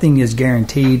 nothing is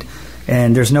guaranteed,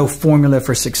 and there's no formula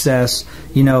for success.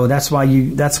 You know, that's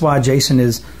why Jason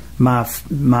is my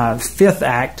fifth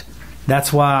act.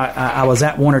 That's why I was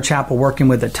at Warner Chapel working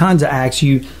with tons of acts.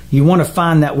 You want to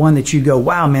find that one that you go,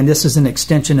 wow, man, this is an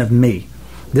extension of me.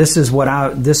 This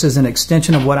is an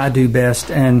extension of what I do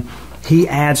best, and he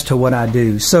adds to what I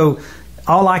do. So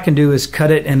all I can do is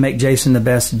cut it and make Jason the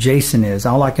best Jason is.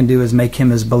 All I can do is make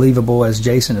him as believable as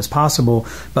Jason as possible.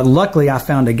 But luckily, I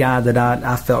found a guy that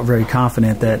I felt very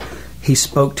confident that he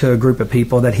spoke to a group of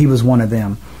people, that he was one of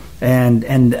them. And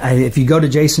if you go to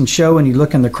Jason's show and you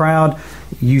look in the crowd,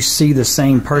 you see the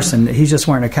same person. He's just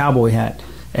wearing a cowboy hat,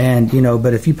 and you know.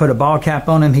 But if you put a ball cap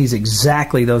on him, he's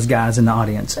exactly those guys in the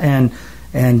audience. And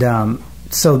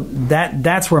so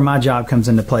that's where my job comes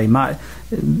into play.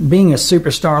 Being a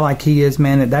superstar like he is,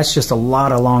 man, that's just a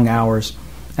lot of long hours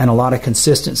and a lot of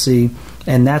consistency.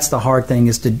 And that's the hard thing,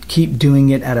 is to keep doing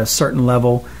it at a certain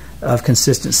level of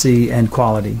consistency and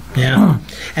quality. Yeah.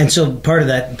 And so part of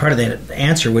the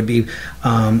answer would be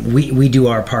we do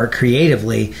our part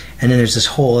creatively, and then there's this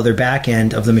whole other back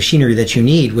end of the machinery that you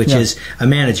need, which is a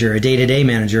manager, a day-to-day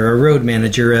manager, a road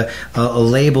manager, a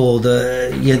label,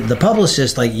 the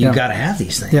publicist. Like, you got to have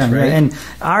these things, right? Yeah. And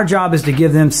our job is to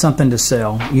give them something to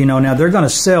sell. You know, now they're going to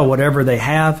sell whatever they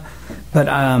have,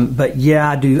 but yeah,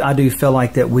 I do feel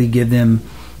like that we give them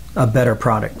a better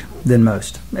product than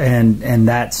most, and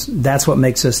that's what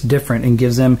makes us different and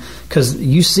gives them, because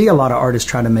you see a lot of artists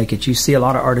try to make it, you see a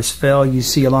lot of artists fail, you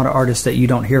see a lot of artists that you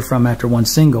don't hear from after one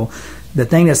single. The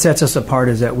thing that sets us apart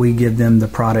is that we give them the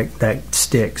product that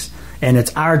sticks, and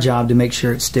it's our job to make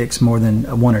sure it sticks more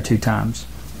than one or two times.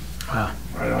 Wow.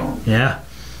 Right on. Yeah.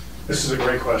 This is a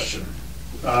great question.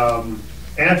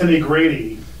 Anthony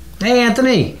Grady. Hey,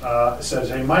 Anthony. Says,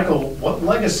 hey, Michael, what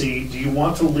legacy do you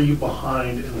want to leave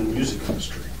behind in the music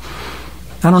industry?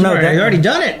 I don't know. You've already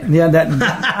done it. Yeah,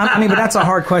 I mean, but that's a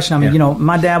hard question. I mean, you know,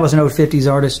 my dad was an old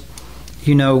 50s artist.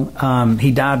 You know,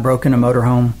 he died broke in a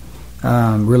motorhome.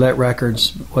 Roulette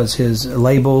Records was his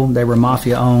label. They were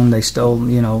mafia owned. They stole,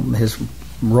 you know, his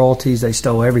royalties. They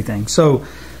stole everything. So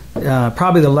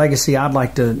probably the legacy I'd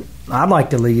like to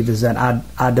leave is that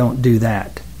I don't do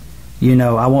that. You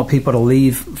know, I want people to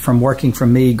leave from working for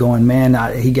me going,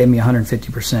 man, he gave me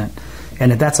 150%.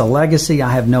 And if that's a legacy,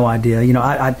 I have no idea. You know,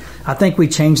 I think we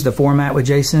changed the format with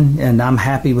Jason, and I'm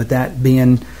happy with that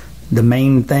being the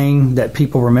main thing that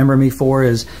people remember me for.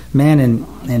 Is, man,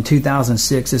 in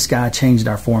 2006, this guy changed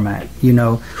our format. You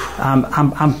know,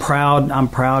 I'm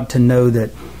proud to know that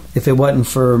if it wasn't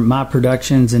for my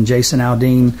productions and Jason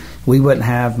Aldean, we wouldn't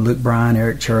have Luke Bryan,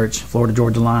 Eric Church, Florida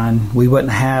Georgia Line. We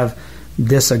wouldn't have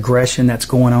this aggression that's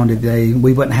going on today.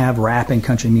 We wouldn't have rap and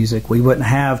country music. We wouldn't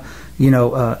have, you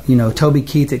know, Toby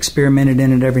Keith experimented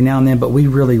in it every now and then, but we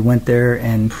really went there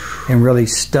and really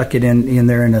stuck it in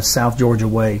there in a South Georgia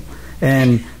way.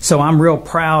 And so I'm real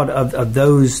proud of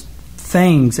those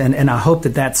things, and I hope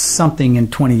that that's something in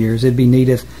 20 years. It'd be neat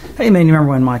if, hey man, you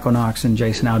remember when Michael Knox and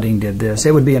Jason Aldean did this?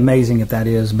 It would be amazing if that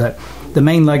is, but the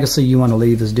main legacy you want to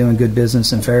leave is doing good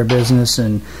business and fair business,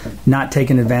 and not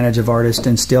taking advantage of artists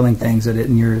and stealing things that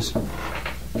isn't yours.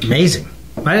 Amazing.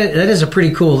 That is a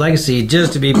pretty cool legacy,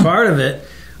 just to be part of it.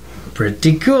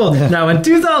 Pretty cool. Yeah. Now, in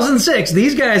 2006,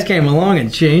 these guys came along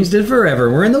and changed it forever.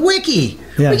 We're in the wiki.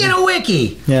 Yeah. We get a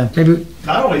wiki. Yeah. Maybe.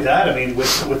 Not only that, I mean,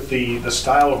 with the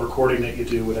style of recording that you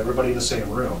do with everybody in the same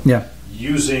room,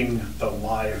 using the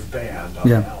live band on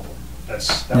the album.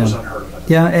 That was unheard of.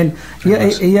 Yeah, and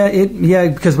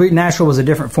because Nashville was a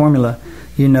different formula,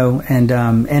 you know,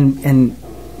 and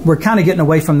we're kind of getting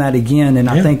away from that again. And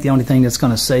I think the only thing that's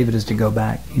going to save it is to go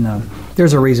back. You know,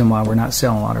 there's a reason why we're not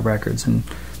selling a lot of records, and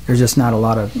There's just not a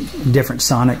lot of different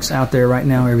sonics out there right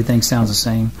now. Everything sounds the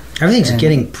same. Everything's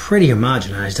getting pretty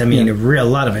homogenized. I mean, a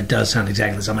lot of it does sound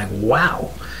exactly the same. I'm like,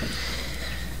 wow.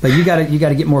 But you got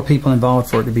to get more people involved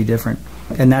for it to be different,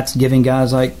 and that's giving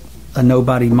guys like a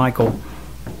nobody Michael,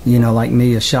 like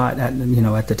me, a shot at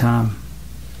at the time.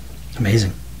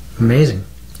 Amazing.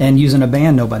 And using a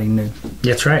band nobody knew.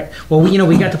 That's right. Well,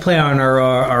 we got to play on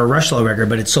our Rushlow record,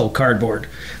 but it sold cardboard.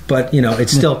 But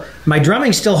it's still, my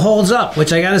drumming still holds up,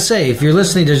 which I got to say, if you're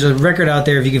listening, there's a record out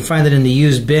there if you can find it in the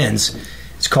used bins.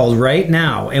 It's called Right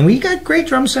Now, and we got great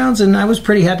drum sounds, and I was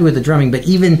pretty happy with the drumming. But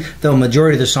even though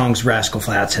majority of the songs Rascal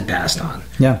Flatts had passed on,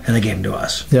 and they gave them to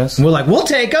us, yes, and we're like, we'll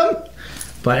take them.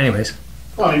 But anyways,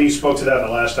 well, and you spoke to that in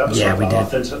the last episode. Yeah, we about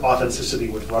did. Authenticity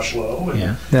with Rushlow.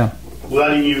 And yeah.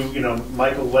 Letting you,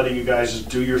 Michael, letting you guys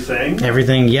do your thing.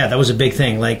 Everything, yeah, that was a big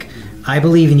thing. Like, I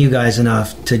believe in you guys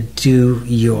enough to do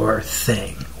your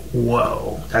thing.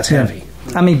 Whoa, that's heavy.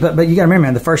 I mean, but you got to remember,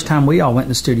 man, the first time we all went in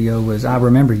the studio was I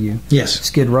Remember You. Yes.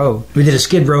 Skid Row. We did a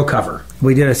Skid Row cover.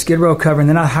 We did a Skid Row cover, and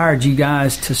then I hired you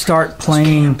guys to start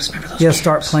playing.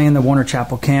 Start playing the Warner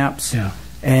Chapel camps. Yeah.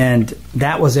 And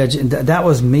that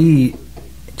was me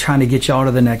trying to get y'all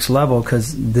to the next level,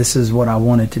 because this is what I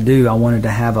wanted to do. I wanted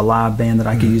to have a live band that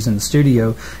I could use in the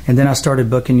studio, and then I started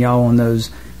booking y'all on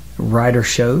those writer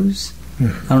shows.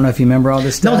 I don't know if you remember all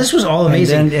this stuff. No, this was all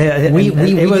amazing. It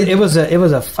was a 5.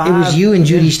 It was you and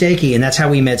Judy Stakey, and that's how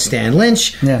we met Stan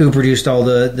Lynch, who produced all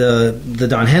the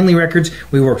Don Henley records.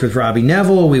 We worked with Robbie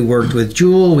Neville. We worked with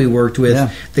Jewel. We worked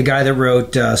with the guy that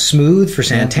wrote Smooth for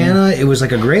Santana. It was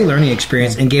like a great learning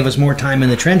experience and gave us more time in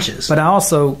the trenches. But I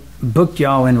also booked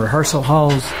y'all in rehearsal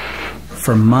halls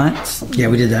for months. Yeah,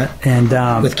 we did that. And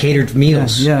with catered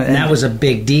meals. Yeah, and that was a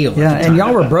big deal. Yeah, and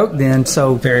y'all were broke then,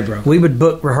 so very broke. We would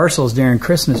book rehearsals during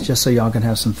Christmas just so y'all could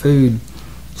have some food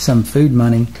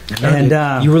money.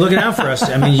 And you were looking out for us.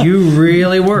 I mean, you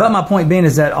really were. But my point being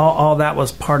is that all that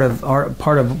was part of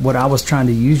what I was trying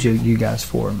to use you guys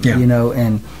for. Yeah.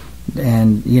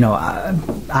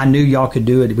 I knew y'all could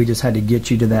do it. We just had to get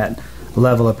you to that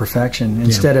level of perfection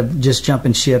instead of just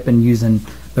jumping ship and using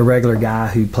the regular guy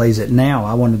who plays it now.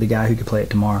 I wanted the guy who could play it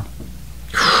tomorrow.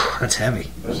 That's heavy.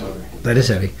 That is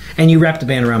heavy. And you wrapped the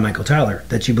band around Michael Tyler,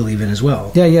 that you believe in as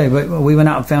well. Yeah. But we went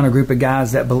out and found a group of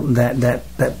guys that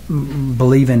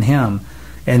believe in him,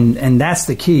 and that's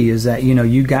the key. Is that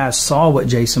you guys saw what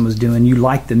Jason was doing. You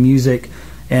liked the music,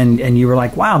 and you were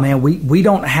like, wow, man, we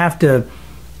don't have to.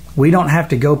 We don't have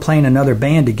to go play in another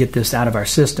band to get this out of our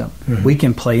system. Mm-hmm. We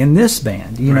can play in this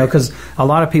band, because a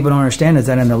lot of people don't understand is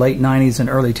that in the late 90s and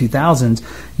early 2000s,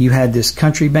 you had this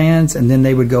country bands, and then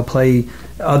they would go play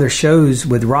other shows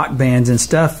with rock bands and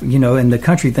stuff, and the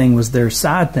country thing was their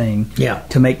side thing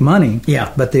to make money.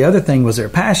 Yeah. But the other thing was their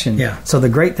passion. Yeah. So the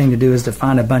great thing to do is to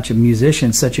find a bunch of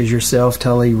musicians such as yourself,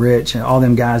 Tully, Rich, and all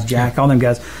them guys, Jack, all them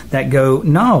guys that go,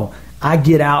 no, I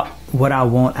get out what I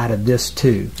want out of this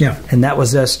too. Yeah. And that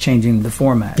was us changing the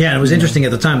format. Yeah, and it was interesting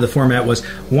at the time. The format was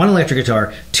 1 electric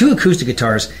guitar, 2 acoustic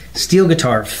guitars, steel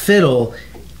guitar, fiddle,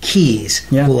 keys,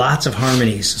 lots of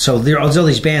harmonies. So there are all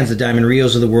these bands, the Diamond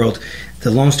Rios of the world,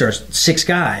 the Lone Stars, 6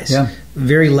 guys,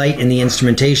 very light in the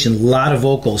instrumentation, a lot of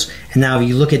vocals. And now if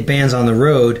you look at bands on the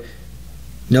road,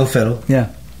 no fiddle,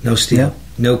 no steel,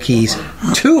 no keys,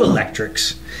 2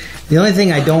 electrics. The only thing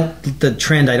the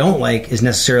trend I don't like is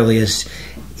necessarily is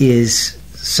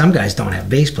some guys don't have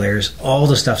bass players. All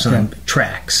the stuff's on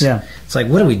tracks. Yeah, it's like,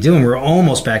 what are we doing? We're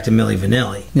almost back to Milli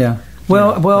Vanilli. Yeah,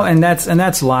 well, and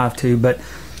that's live too. But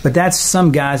that's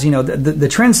some guys. The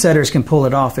trendsetters can pull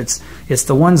it off. It's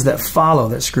the ones that follow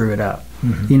that screw it up.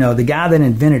 Mm-hmm. The guy that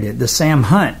invented it, the Sam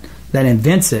Hunt that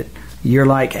invents it. You're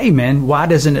like, hey man, why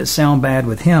doesn't it sound bad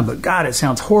with him? But God, it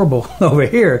sounds horrible over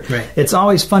here. Right. It's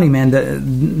always funny, man.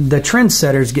 The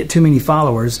trendsetters get too many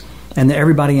followers, and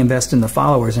everybody invests in the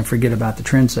followers and forget about the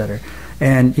trendsetter.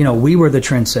 And we were the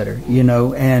trendsetter.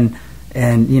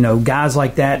 And guys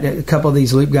like that, a couple of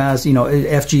these loop guys,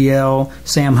 FGL,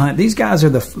 Sam Hunt. These guys are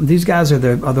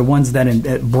the ones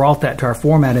that brought that to our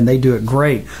format, and they do it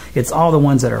great. It's all the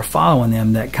ones that are following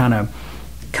them that kind of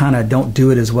don't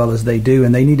do it as well as they do,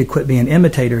 and they need to quit being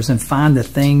imitators and find the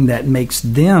thing that makes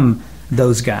them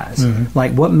those guys. Mm-hmm.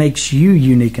 Like, what makes you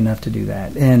unique enough to do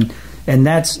that? And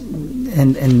that's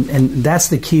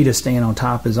the key to staying on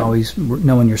top, is always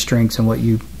knowing your strengths and what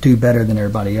you do better than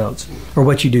everybody else, or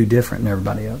what you do different than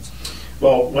everybody else.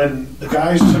 Well, when the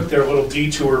guys took their little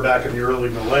detour back in the early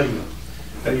millennium,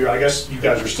 and I guess you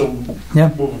guys are still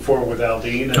moving forward with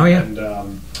Aldean, and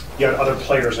you had other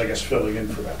players, I guess, filling in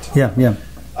for that time. Yeah.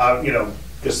 What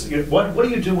do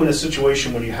you do in a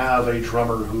situation when you have a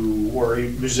drummer or a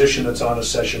musician that's on a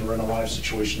session or in a live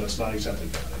situation that's not exactly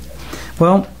good?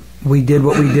 Well, we did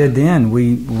what we did then.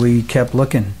 We kept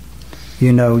looking.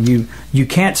 You know, you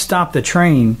can't stop the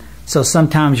train, so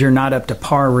sometimes you're not up to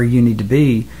par where you need to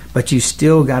be, but you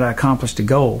still got to accomplish the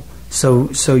goal. So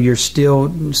you're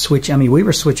still switching. I mean, we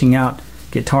were switching out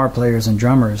guitar players and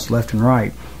drummers left and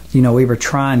right. You know, we were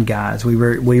trying guys. We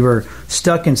were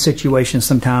stuck in situations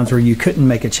sometimes where you couldn't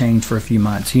make a change for a few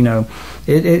months. You know,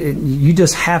 you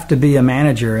just have to be a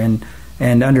manager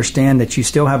and understand that you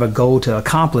still have a goal to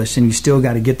accomplish, and you still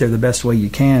got to get there the best way you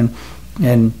can.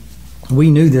 And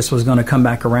we knew this was going to come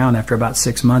back around after about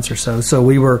 6 months or so. So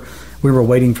we were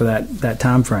waiting for that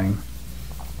time frame.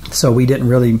 So I didn't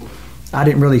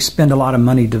really spend a lot of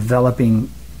money developing,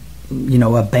 you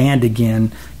know, a band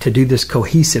again to do this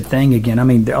cohesive thing again. I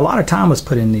mean, a lot of time was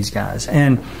put in these guys,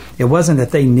 and it wasn't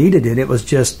that they needed it. It was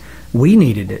just we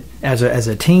needed it as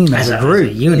a team, as a group.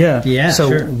 As a unit. Yeah, so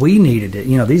sure. We needed it.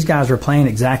 You know, these guys were playing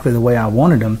exactly the way I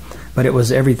wanted them, but it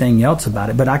was everything else about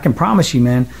it. But I can promise you,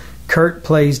 man, Kurt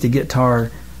plays the guitar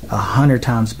 100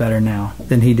 times better now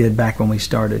than he did back when we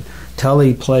started.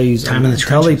 Tully plays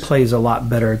a lot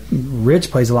better.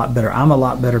 Rich plays a lot better. I'm a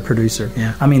lot better producer.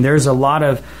 Yeah. I mean, there's a lot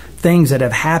of things that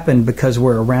have happened because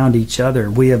we're around each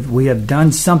other. We have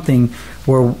done something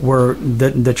where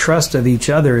the trust of each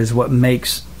other is what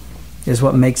makes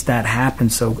that happen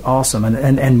so awesome.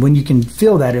 And when you can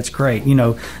feel that, it's great. You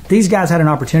know, these guys had an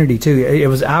opportunity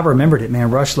too. I remembered it,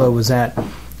 man. Rushlow was at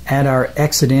our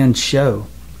Exit End show,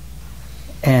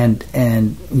 and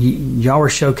y'all were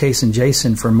showcasing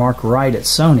Jason for Mark Wright at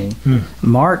Sony.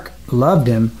 Mark loved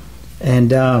him, and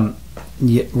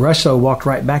Rushlow walked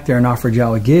right back there and offered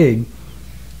y'all a gig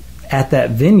at that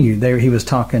venue. There he was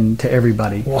talking to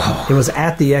everybody. Whoa. It was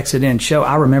at the Exit End show.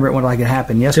 I remember it like it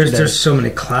happened yesterday. There's so many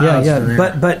clouds. Yeah. In there.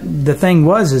 But the thing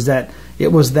is that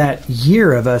it was that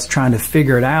year of us trying to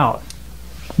figure it out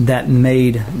that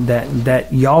made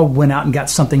that y'all went out and got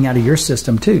something out of your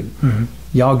system too. Mm-hmm.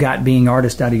 Y'all got being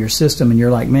artists out of your system, and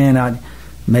you're like, man,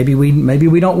 maybe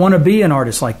we don't want to be an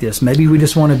artist like this. Maybe we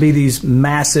just want to be these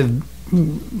massive,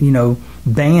 you know,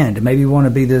 band. Maybe we want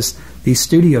to be these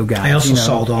studio guys. I also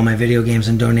sold all my video games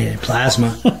and donated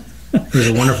plasma. It was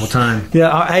a wonderful time.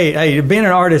 Yeah, hey, being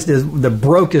an artist is the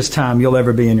brokest time you'll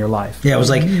ever be in your life. Yeah, it was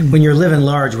like when you're living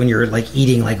large, when you're like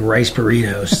eating like rice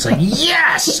burritos. It's like,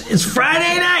 yes, it's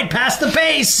Friday night, pass the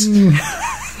pace.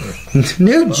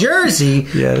 New Jersey.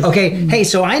 Yes. Okay, hey,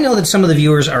 so I know that some of the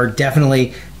viewers are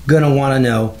definitely going to want to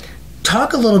know.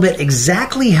 Talk a little bit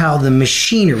exactly how the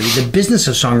machinery, the business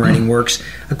of songwriting works.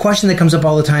 A question that comes up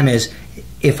all the time is,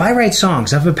 if I write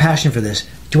songs, I have a passion for this,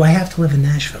 do I have to live in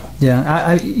Nashville?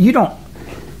 Yeah, you don't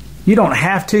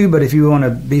have to, but if you want to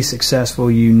be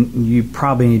successful, you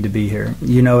probably need to be here.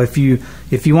 You know, if you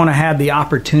want to have the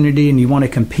opportunity and you want to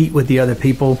compete with the other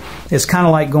people, it's kind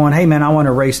of like going, hey man, I want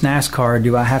to race NASCAR.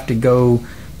 Do I have to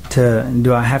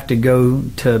go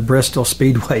to Bristol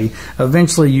Speedway?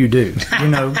 Eventually you do. You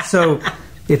know, so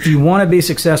if you want to be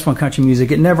successful in country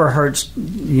music, it never hurts,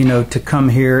 you know, to come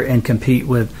here and compete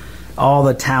with all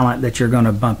the talent that you're going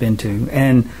to bump into,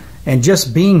 and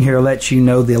just being here lets you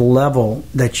know the level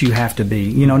that you have to be.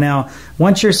 You know, now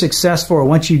once you're successful, or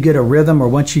once you get a rhythm, or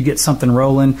once you get something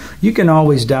rolling, you can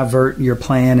always divert your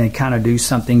plan and kind of do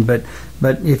something. But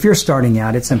if you're starting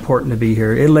out, it's important to be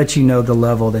here. It lets you know the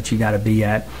level that you got to be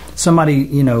at.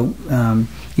 Somebody, an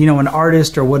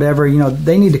artist or whatever, you know,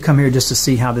 they need to come here just to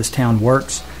see how this town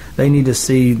works. They need to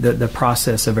see the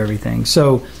process of everything.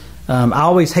 So. I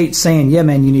always hate saying, yeah,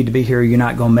 man, you need to be here, you're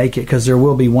not going to make it, because there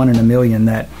will be one in a million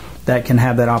that can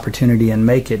have that opportunity and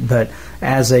make it. But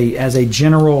as a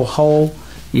general whole,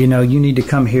 you know, you need to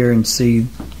come here and see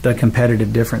the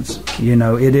competitive difference. You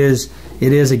know, it is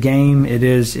a game. It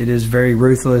is very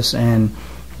ruthless, and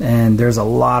there's a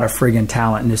lot of friggin'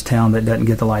 talent in this town that doesn't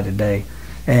get the light of day.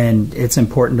 And it's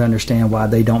important to understand why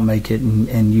they don't make it,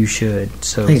 and you should.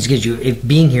 So I think it's good.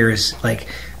 Being here is like,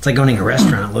 it's like owning a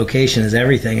restaurant. Location is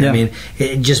everything. Yeah. I mean,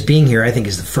 just being here, I think,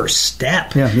 is the first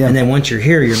step. Yeah. And then once you're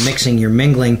here, you're mixing, you're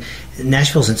mingling.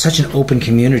 Nashville's in such an open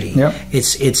community. Yep.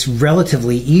 It's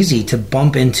relatively easy to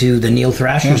bump into the Neil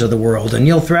Thrashers of the world. And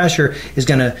Neil Thrasher is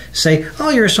going to say, "Oh,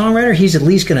 you're a songwriter." He's at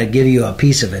least going to give you a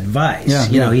piece of advice. Yeah.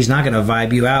 You know, he's not going to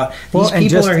vibe you out. Well,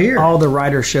 These people are here. All the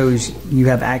writer shows you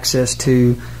have access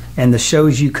to, and the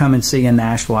shows you come and see in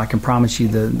Nashville, I can promise you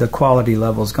the quality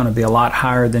level is going to be a lot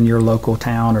higher than your local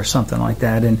town or something like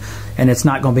that. And it's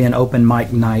not going to be an open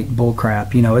mic night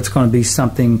bullcrap. You know, it's going to be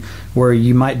something where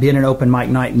you might be in an open mic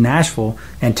night in Nashville,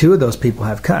 and two of those people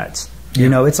have cuts. Yeah. You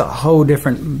know, it's a whole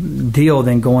different deal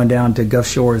than going down to Gulf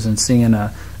Shores and seeing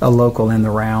a local in the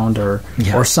round or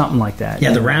something like that.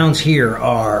 Yeah, the rounds here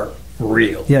are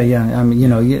real. Yeah. I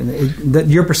mean,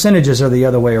 your percentages are the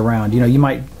other way around. You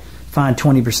might find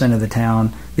 20% of the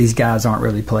town, these guys aren't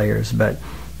really players, but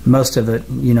most of it,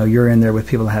 you're in there with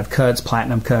people that have cuts,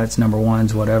 platinum cuts, number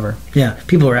ones, whatever. Yeah,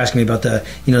 people are asking me about the,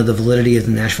 the validity of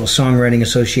the Nashville Songwriting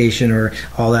Association or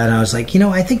all that, and I was like,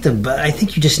 I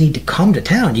think you just need to come to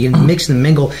town. You can mix and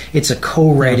mingle. It's a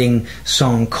co-writing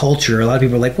song culture. A lot of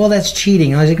people are like, well, that's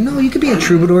cheating. And I was like, no, you could be a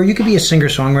troubadour, you could be a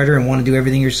singer-songwriter and want to do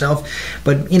everything yourself,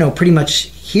 but pretty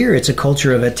much here it's a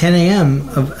culture of at 10 a.m.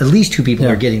 of at least two people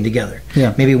are getting together.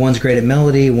 Yeah. Maybe one's great at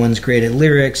melody, one's great at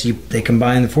lyrics. They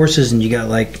combine the forces, and you got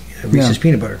like a Reese's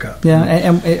peanut butter cup. Yeah,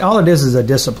 and all it is a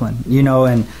discipline,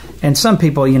 and some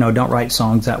people, don't write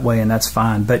songs that way, and that's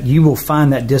fine. But you will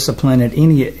find that discipline at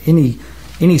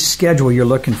any schedule you're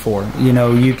looking for.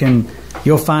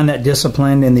 You'll find that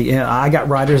discipline in the. I got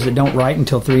writers that don't write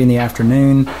until 3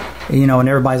 p.m, and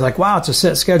everybody's like, "Wow, it's a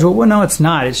set schedule." Well, no, it's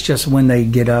not. It's just when they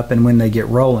get up and when they get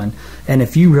rolling. And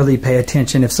if you really pay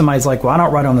attention, if somebody's like, "Well, I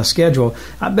don't write on the schedule,"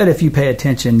 I bet if you pay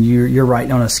attention, you're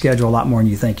writing on a schedule a lot more than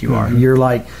you think you are. Mm-hmm. You're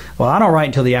like, "Well, I don't write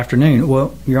until the afternoon."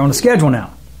 Well, you're on a schedule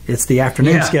now. It's the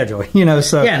afternoon schedule,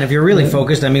 So yeah, and if you're really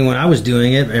focused, when I was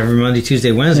doing it every Monday,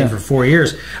 Tuesday, Wednesday for 4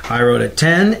 years, I wrote at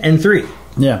 10 and 3.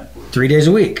 Yeah. 3 days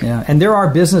a week. Yeah, and there are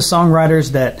business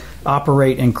songwriters that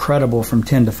operate incredible from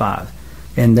 10 to 5.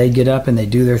 And they get up and they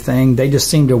do their thing. They just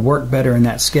seem to work better in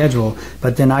that schedule.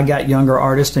 But then I got younger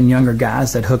artists and younger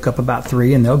guys that hook up about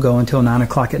 3 and they'll go until 9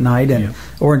 o'clock at night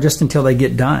or just until they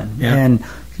get done. Yeah. And,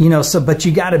 but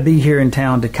you got to be here in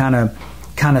town to kind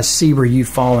of see where you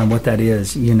fall and what that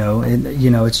is, And,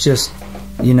 it's just,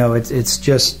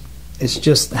 it's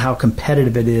just how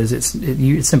competitive it is.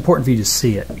 It's important for you to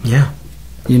see it. Yeah.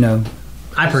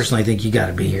 I personally think you got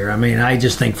to be here. I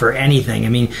just think for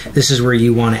anything, this is where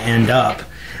you want to end up.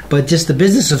 But just the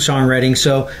business of songwriting.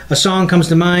 So a song comes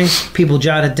to mind, people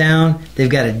jot it down, they've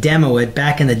got to demo it.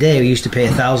 Back in the day, we used to pay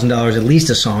 $1,000 at least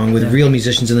a song with real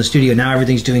musicians in the studio. Now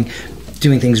everything's doing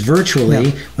things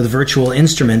virtually with virtual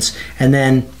instruments, and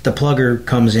then the plugger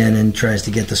comes in and tries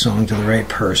to get the song to the right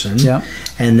person. Yeah.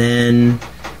 And then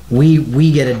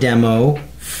we get a demo,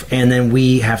 and then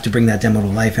we have to bring that demo to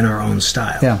life in our own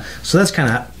style. Yeah. So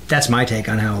that's my take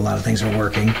on how a lot of things are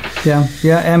working. Yeah.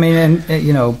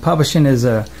 And publishing is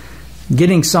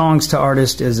getting songs to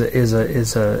artists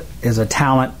is a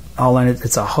talent all in it.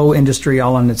 It's a whole industry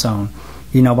all on its own.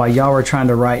 While y'all are trying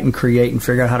to write and create and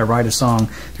figure out how to write a song,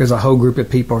 there's a whole group of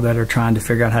people that are trying to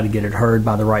figure out how to get it heard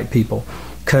by the right people.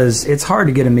 Because it's hard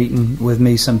to get a meeting with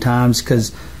me sometimes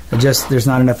because there's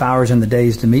not enough hours in the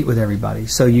days to meet with everybody.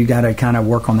 So you got to kind of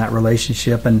work on that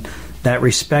relationship and that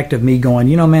respect of me going,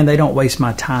 man, they don't waste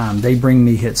my time. They bring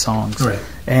me hit songs. Right.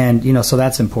 And, so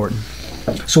that's important.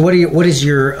 So what is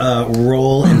your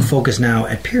role and focus now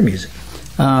at Peer Music?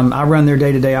 I run their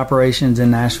day-to-day operations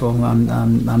in Nashville.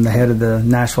 I'm the head of the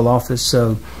Nashville office,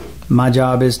 so my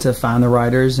job is to find the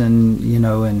writers and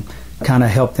and kind of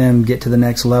help them get to the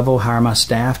next level. Hire my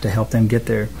staff to help them get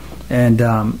there, and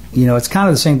it's kind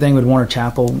of the same thing with Warner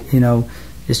Chappell.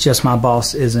 It's just my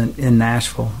boss isn't in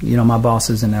Nashville. My boss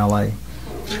is in L.A.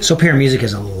 So Peer Music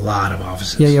has a lot of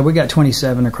offices. Yeah, we got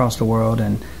 27 across the world,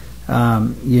 and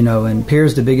and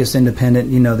Peer's the biggest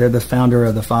independent. They're the founder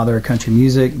of the father of country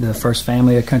music, the first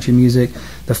family of country music,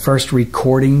 the first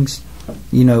recordings,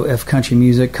 of country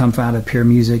music come out of Peer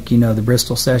Music, the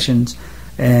Bristol sessions.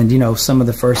 And, some of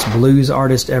the first blues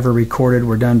artists ever recorded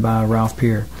were done by Ralph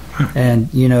Peer. And,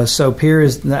 so Peer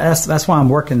that's why I'm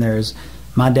working there is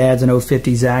my dad's an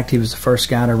 050s act. He was the first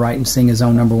guy to write and sing his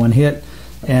own #1 hit.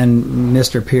 And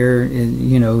Mr. Peer,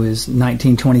 is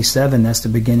 1927. That's the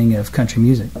beginning of country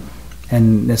music.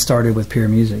 And it started with Peer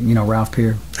Music, Ralph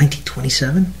Peer.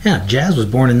 1927? Yeah, jazz was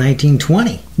born in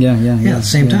 1920. Yeah. At the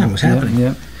same time it was happening.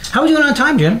 Yeah. How are we doing on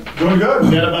time, Jim? Doing good.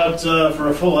 We got about, for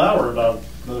a full hour, about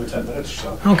another 10 minutes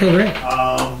or so. Okay, great.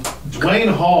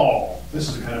 Dwayne Hall. This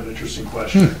is kind of an interesting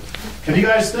question. Can you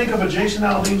guys think of a Jason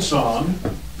Aldean song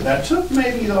that took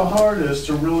maybe the hardest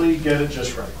to really get it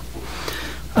just right?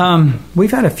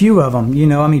 We've had a few of them.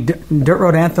 Dirt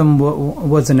Road Anthem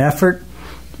was an effort.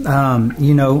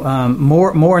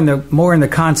 More in the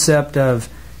concept of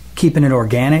keeping it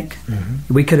organic.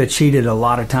 Mm-hmm. We could have cheated a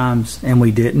lot of times, and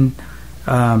we didn't.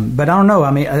 But I don't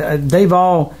know. They've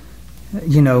all,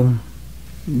 the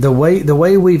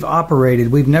way we've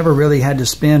operated, we've never really had to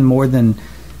spend more than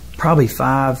probably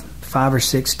five or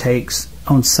six takes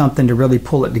on something to really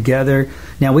pull it together.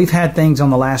 Now, we've had things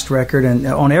on the last record and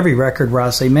on every record where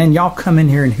I say, man, y'all come in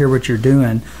here and hear what you're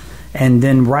doing. And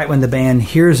then right when the band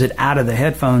hears it out of the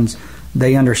headphones,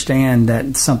 they understand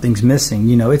that something's missing.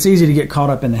 You know, it's easy to get caught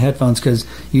up in the headphones because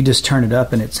you just turn it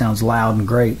up and it sounds loud and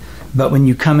great. But when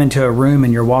you come into a room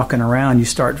and you're walking around, you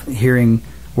start hearing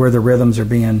where the rhythms are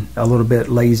being a little bit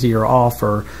lazy or off,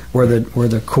 or where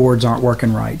the chords aren't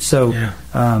working right. So,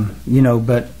 you know,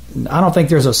 but I don't think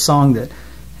there's a song that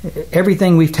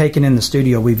everything we've taken in the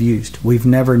studio we've used. We've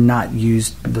never not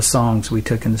used the songs we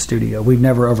took in the studio. We've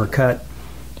never overcut.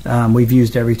 We've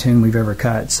used every tune we've ever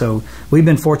cut. So we've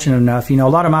been fortunate enough. You know, a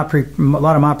lot of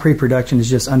my pre-production is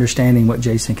just understanding what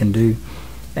Jason can do.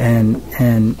 And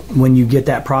when you get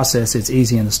that process, it's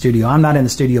easy in the studio. I'm not in the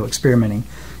studio experimenting.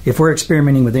 If we're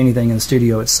experimenting with anything in the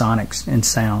studio, it's sonics and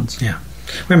sounds. Yeah.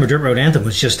 Remember, Dirt Road Anthem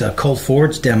was just a Colt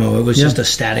Ford's demo. It was just a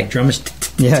static drum machine.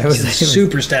 Yeah, it was a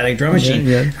super static drum machine.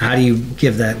 Yeah. How do you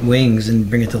give that wings and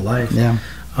bring it to life? Yeah.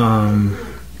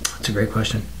 That's a great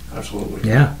question. Absolutely.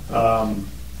 Yeah.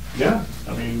 Yeah.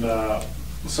 I mean,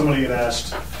 somebody had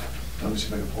asked, let me see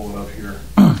if I can pull it up here.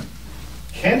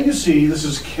 Can you see, this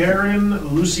is Karen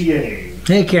Lucier.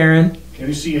 Hey, Karen. Can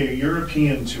you see a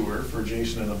European tour for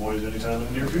Jason and the boys anytime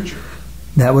in the near future?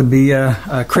 That would be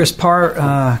a Chris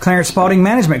Parr, Clarence Spalding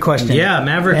management question. Yeah,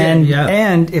 Maverick.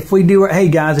 And if we do, hey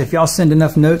guys, if y'all send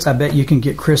enough notes, I bet you can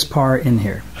get Chris Parr in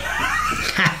here.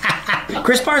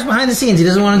 Chris Parr's behind the scenes. He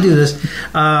doesn't want to do this.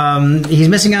 He's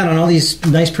missing out on all these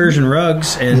nice Persian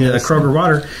rugs and Kroger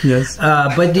water. Yes.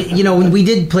 But, you know, we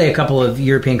did play a couple of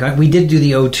European... We did do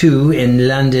the O2 in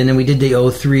London, and we did the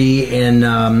O3 in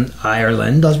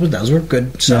Ireland. Those were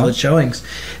good, solid showings.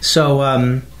 So,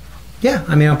 yeah,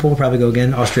 I mean, we'll probably go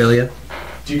again. Australia.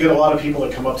 Do you get a lot of people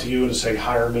that come up to you and say,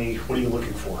 hire me? What are you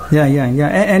looking for? Yeah.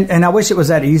 And I wish it was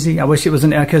that easy. I wish it was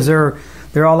because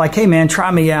they're all like, hey, man,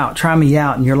 try me out.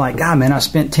 And you're like, God, man, I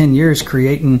spent 10 years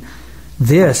creating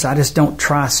this. I just don't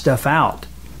try stuff out,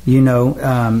 you know.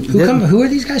 Who are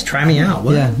these guys? Try me out.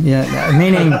 What? Yeah.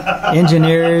 Meaning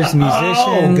engineers,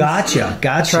 musicians. Oh,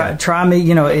 gotcha. Try me,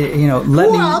 you know,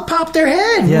 let me. I'll pop their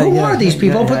head. Who are these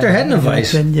people? I'll put their head in a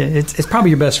vice. Yeah, it's probably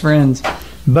your best friends.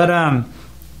 But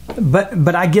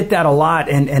I get that a lot,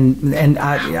 and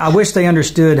I wish they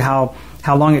understood how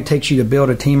long it takes you to build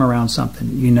a team around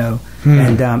something, you know.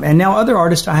 And now other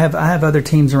artists, I have other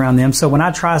teams around them. So when I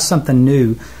try something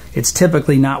new, it's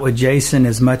typically not with Jason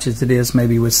as much as it is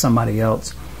maybe with somebody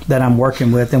else that I'm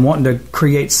working with and wanting to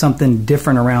create something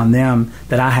different around them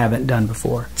that I haven't done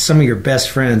before. Some of your best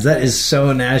friends. That is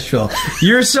so Nashville.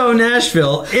 You're so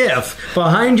Nashville if,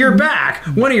 behind your back,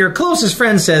 one of your closest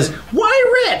friends says,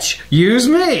 "Why Rich? Use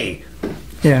me."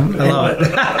 Yeah. I love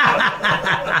it.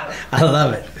 I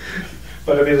love it.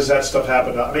 But I mean, does that stuff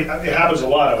happen? I mean, it happens a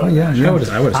lot. Oh, yeah.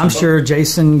 I'm sure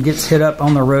Jason gets hit up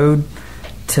on the road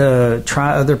to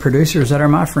try other producers that are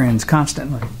my friends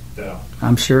constantly. Yeah.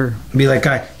 I'm sure. Be like,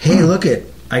 hey, look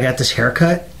I got this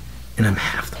haircut and I'm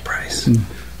half the price.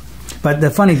 But the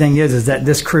funny thing is that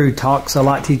this crew talks a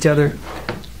lot to each other.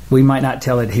 We might not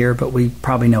tell it here, but we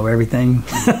probably know everything.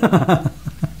 I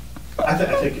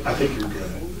think you're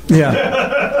good.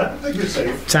 Yeah. I think you're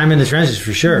safe. Time in the trenches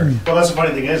for sure. Well, that's the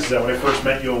funny thing is that when I first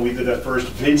met you and we did that first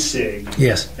vid sig,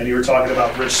 yes, and you were talking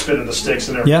about Rich spinning the sticks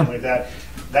and everything like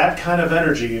that kind of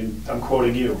energy, and I'm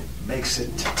quoting you, makes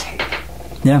it to tape.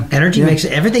 Yeah. Energy makes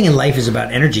it. Everything in life is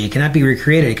about energy. It cannot be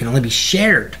recreated. It can only be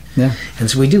shared. Yeah. And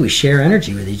so we share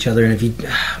energy with each other. And if you,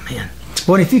 man.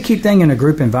 Well, if you keep things in a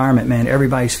group environment, man,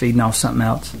 everybody's feeding off something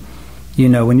else. You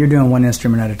know, when you're doing one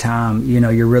instrument at a time, you know,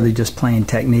 you're really just playing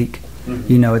technique.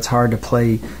 Mm-hmm. You know, it's hard to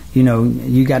play. You know,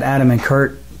 you got Adam and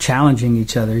Kurt challenging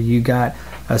each other. You got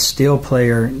a steel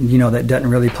player, you know, that doesn't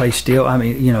really play steel. I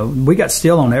mean, you know, we got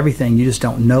steel on everything. You just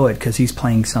don't know it because he's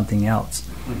playing something else.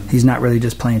 Mm-hmm. He's not really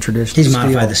just playing traditional He's steel.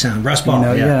 modified the sound. Rust ball, you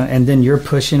know, yeah. And then you're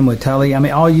pushing with Tully. I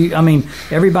mean,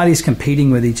 everybody's competing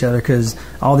with each other because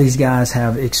all these guys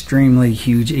have extremely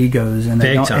huge egos, and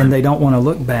they don't want to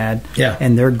look bad. Yeah.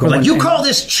 And they're going. Like, you call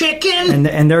this chicken?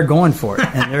 And they're going for it.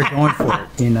 And they're going for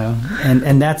it. You know.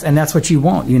 And that's what you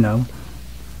want. You know.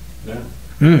 Yeah.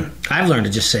 I've learned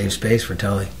to just save space for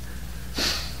Tully.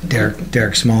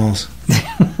 Derek Smalls.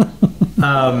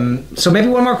 So maybe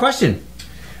one more question.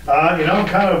 You know,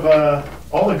 kind of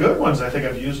all the good ones I think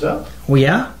I've used up. Well,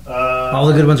 yeah? All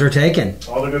the good ones are taken.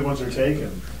 All the good ones are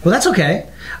taken. Well, that's okay.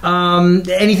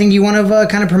 Anything you want to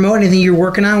kind of promote? Anything you're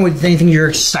working on? Anything you're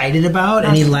excited about?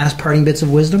 Any last parting bits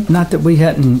of wisdom? Not that we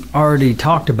hadn't already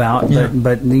talked about,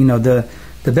 but you know,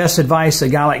 the best advice a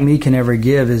guy like me can ever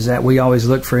give is that we always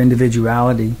look for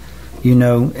individuality. You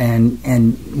know,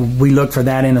 and we look for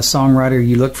that in a songwriter.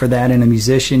 You look for that in a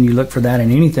musician. You look for that in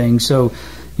anything. So,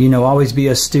 you know, always be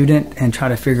a student and try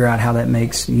to figure out how that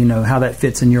makes, you know, how that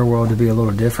fits in your world to be a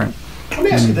little different. Let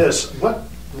me ask you this: what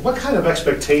what kind of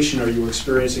expectation are you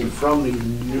experiencing from the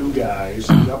new guys,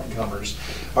 the up-and-comers?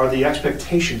 Are the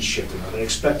expectations shifting? Are they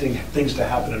expecting things to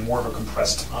happen in more of a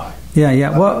compressed time?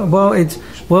 Yeah.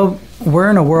 Well, we're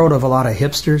in a world of a lot of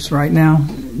hipsters right now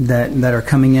that are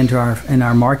coming into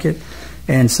our market,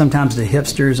 and sometimes the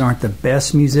hipsters aren't the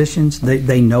best musicians.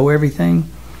 They know everything.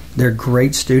 They're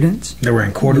great students. They're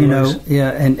wearing corduroys.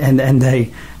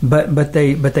 But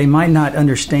they might not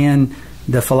understand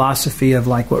the philosophy of,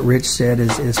 like what Rich said,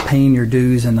 is paying your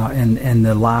dues and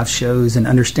the live shows and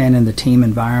understanding the team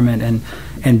environment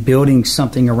and building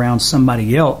something around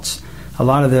somebody else. A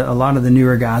lot of the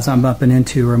newer guys I'm bumping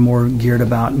into are more geared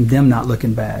about them not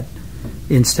looking bad,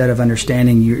 instead of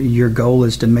understanding your goal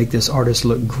is to make this artist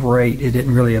look great. It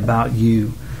isn't really about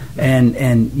you.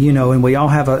 And we all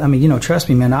have trust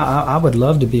me, man, I would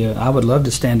love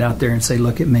to stand out there and say,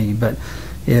 look at me. But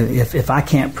if I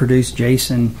can't produce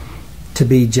Jason to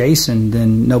be Jason,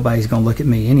 then nobody's going to look at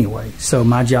me anyway. So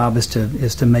my job is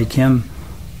to make him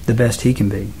the best he can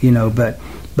be,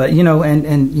 But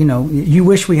we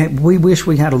wish we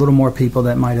had a little more people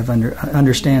that might have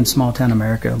understand small town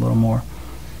America a little more.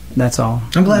 That's all.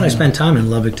 I'm glad I spent time in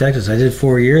Lubbock, Texas. I did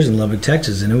 4 years in Lubbock,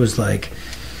 Texas, and it was like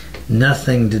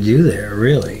nothing to do there,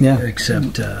 really. Yeah.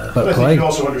 Except. But I think you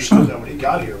also understood that when he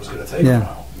got here, it was going to take a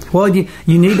while. Well, you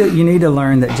need to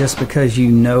learn that just because you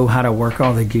know how to work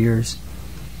all the gears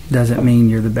doesn't mean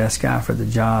you're the best guy for the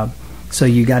job. So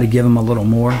you got to give them a little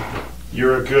more.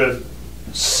 You're a good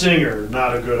singer,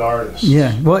 not a good artist.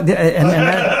 Yeah, well,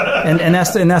 and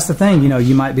that's the thing.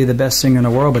 You might be the best singer in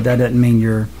the world, but that doesn't mean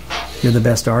you're the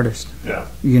best artist. Yeah.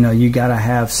 You got to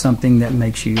have something that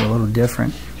makes you a little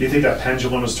different. Do you think that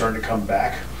pendulum is starting to come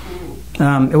back?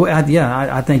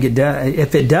 I think it does.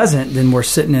 If it doesn't, then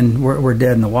we're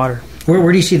dead in the water.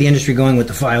 Where do you see the industry going with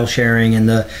the file sharing and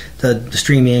the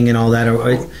streaming and all that?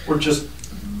 We're just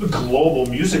global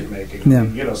music making. Yeah. I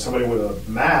mean, somebody with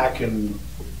a Mac and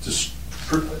just.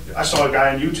 I saw a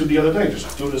guy on YouTube the other day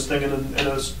just doing this thing in it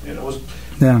was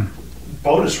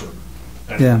bonus room.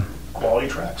 And quality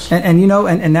tracks.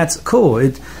 And that's cool.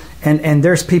 And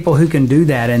there's people who can do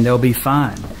that and they'll be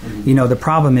fine. Mm-hmm. The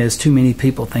problem is too many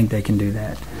people think they can do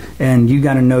that. And you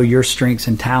got to know your strengths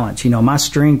and talents. My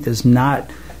strength is not,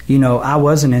 I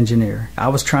was an engineer. I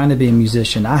was trying to be a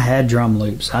musician. I had drum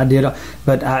loops.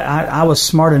 But I was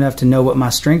smart enough to know what my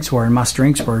strengths were, and my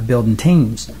strengths were building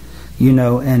teams.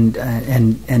 And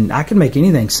I could make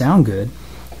anything sound good,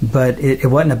 but it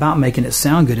wasn't about making it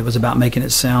sound good. It was about making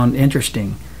it sound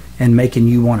interesting and making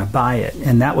you want to buy it.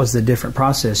 And that was the different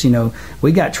process.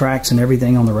 We got tracks and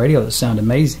everything on the radio that sound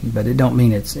amazing, but it doesn't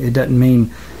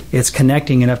mean it's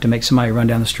connecting enough to make somebody run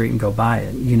down the street and go buy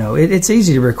it. It's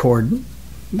easy to record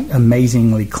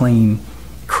amazingly clean,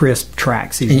 crisp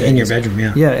tracks these days. In your bedroom,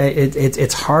 yeah. Yeah,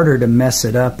 it's harder to mess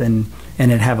it up and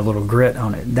it have a little grit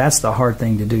on it. That's the hard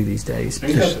thing to do these days.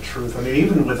 Ain't that the truth? I mean,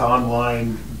 even with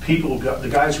online, the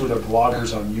guys who are the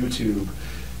bloggers on YouTube,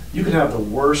 you could have the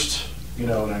worst, and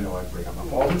I know I bring them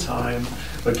up all the time,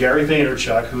 but Gary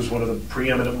Vaynerchuk, who's one of the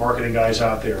preeminent marketing guys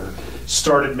out there,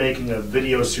 started making a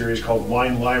video series called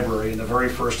Wine Library, and the very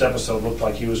first episode looked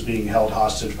like he was being held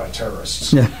hostage by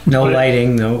terrorists. Yeah. No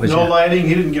lighting. No lighting.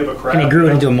 He didn't give a crap. And he grew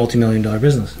it into a multi-million-dollar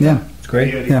business. Yeah.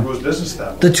 Great. He grew his business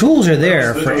that way. The tools are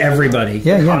there for everybody.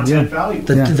 Content value.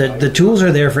 The tools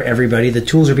are there for everybody. The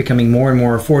tools are becoming more and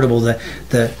more affordable.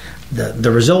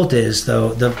 The result is,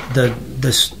 though,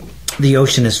 the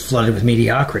ocean is flooded with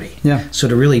mediocrity. Yeah. So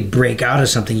to really break out of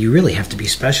something, you really have to be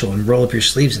special and roll up your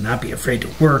sleeves and not be afraid to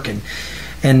work. And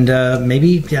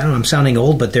maybe, I don't know, I'm sounding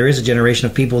old, but there is a generation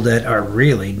of people that are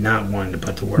really not wanting to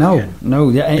put the work in.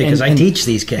 No. Because I teach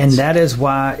these kids. And that is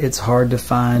why it's hard to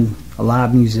find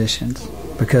live musicians,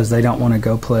 because they don't want to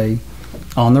go play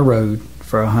on the road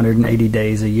for 180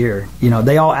 days a year.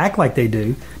 They all act like they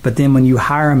do, but then when you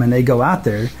hire them and they go out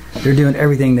there, they're doing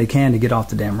everything they can to get off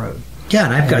the damn road. Yeah,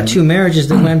 and I've got 2 marriages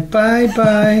that went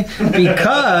bye-bye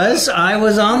because I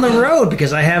was on the road,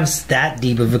 because I have that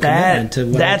deep of a commitment to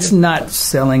what that's I do. Not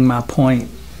selling my point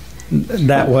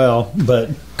that well, but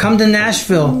come to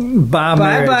Nashville.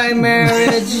 Bye-bye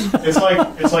marriage. It's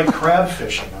like crab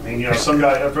fishing. I mean, some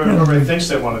guy, everybody thinks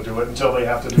they want to do it until they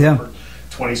have to do it for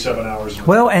 27 hours.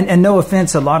 Well, and no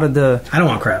offense, a lot of the... I don't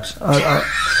want crabs.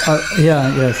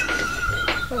 Yes.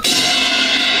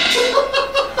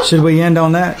 Should we end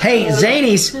on that? Hey,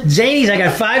 Zanies, I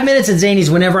got 5 minutes at Zanies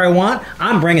whenever I want.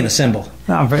 I'm bringing the cymbal.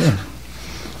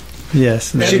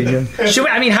 Yes. Should we,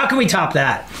 I mean, how can we top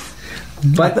that?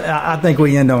 But I think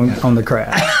we end on the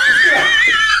crash.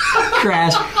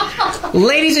 Crash.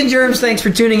 Ladies and germs, thanks for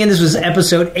tuning in. This was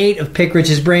episode 8 of Pick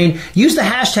Rich's Brain. Use the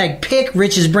hashtag Pick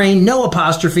Rich's Brain, no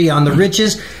apostrophe on the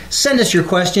Riches. Send us your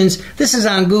questions. This is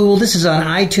on Google. This is on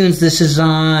iTunes. This is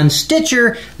on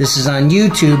Stitcher. This is on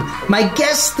YouTube. My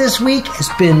guest this week has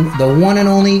been the one and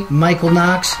only Michael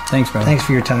Knox. Thanks, brother. Thanks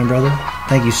for your time, brother.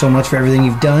 Thank you so much for everything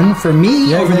you've done for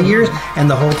me over the years and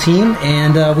the whole team.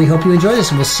 And we hope you enjoy this,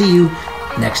 and we'll see you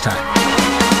next time.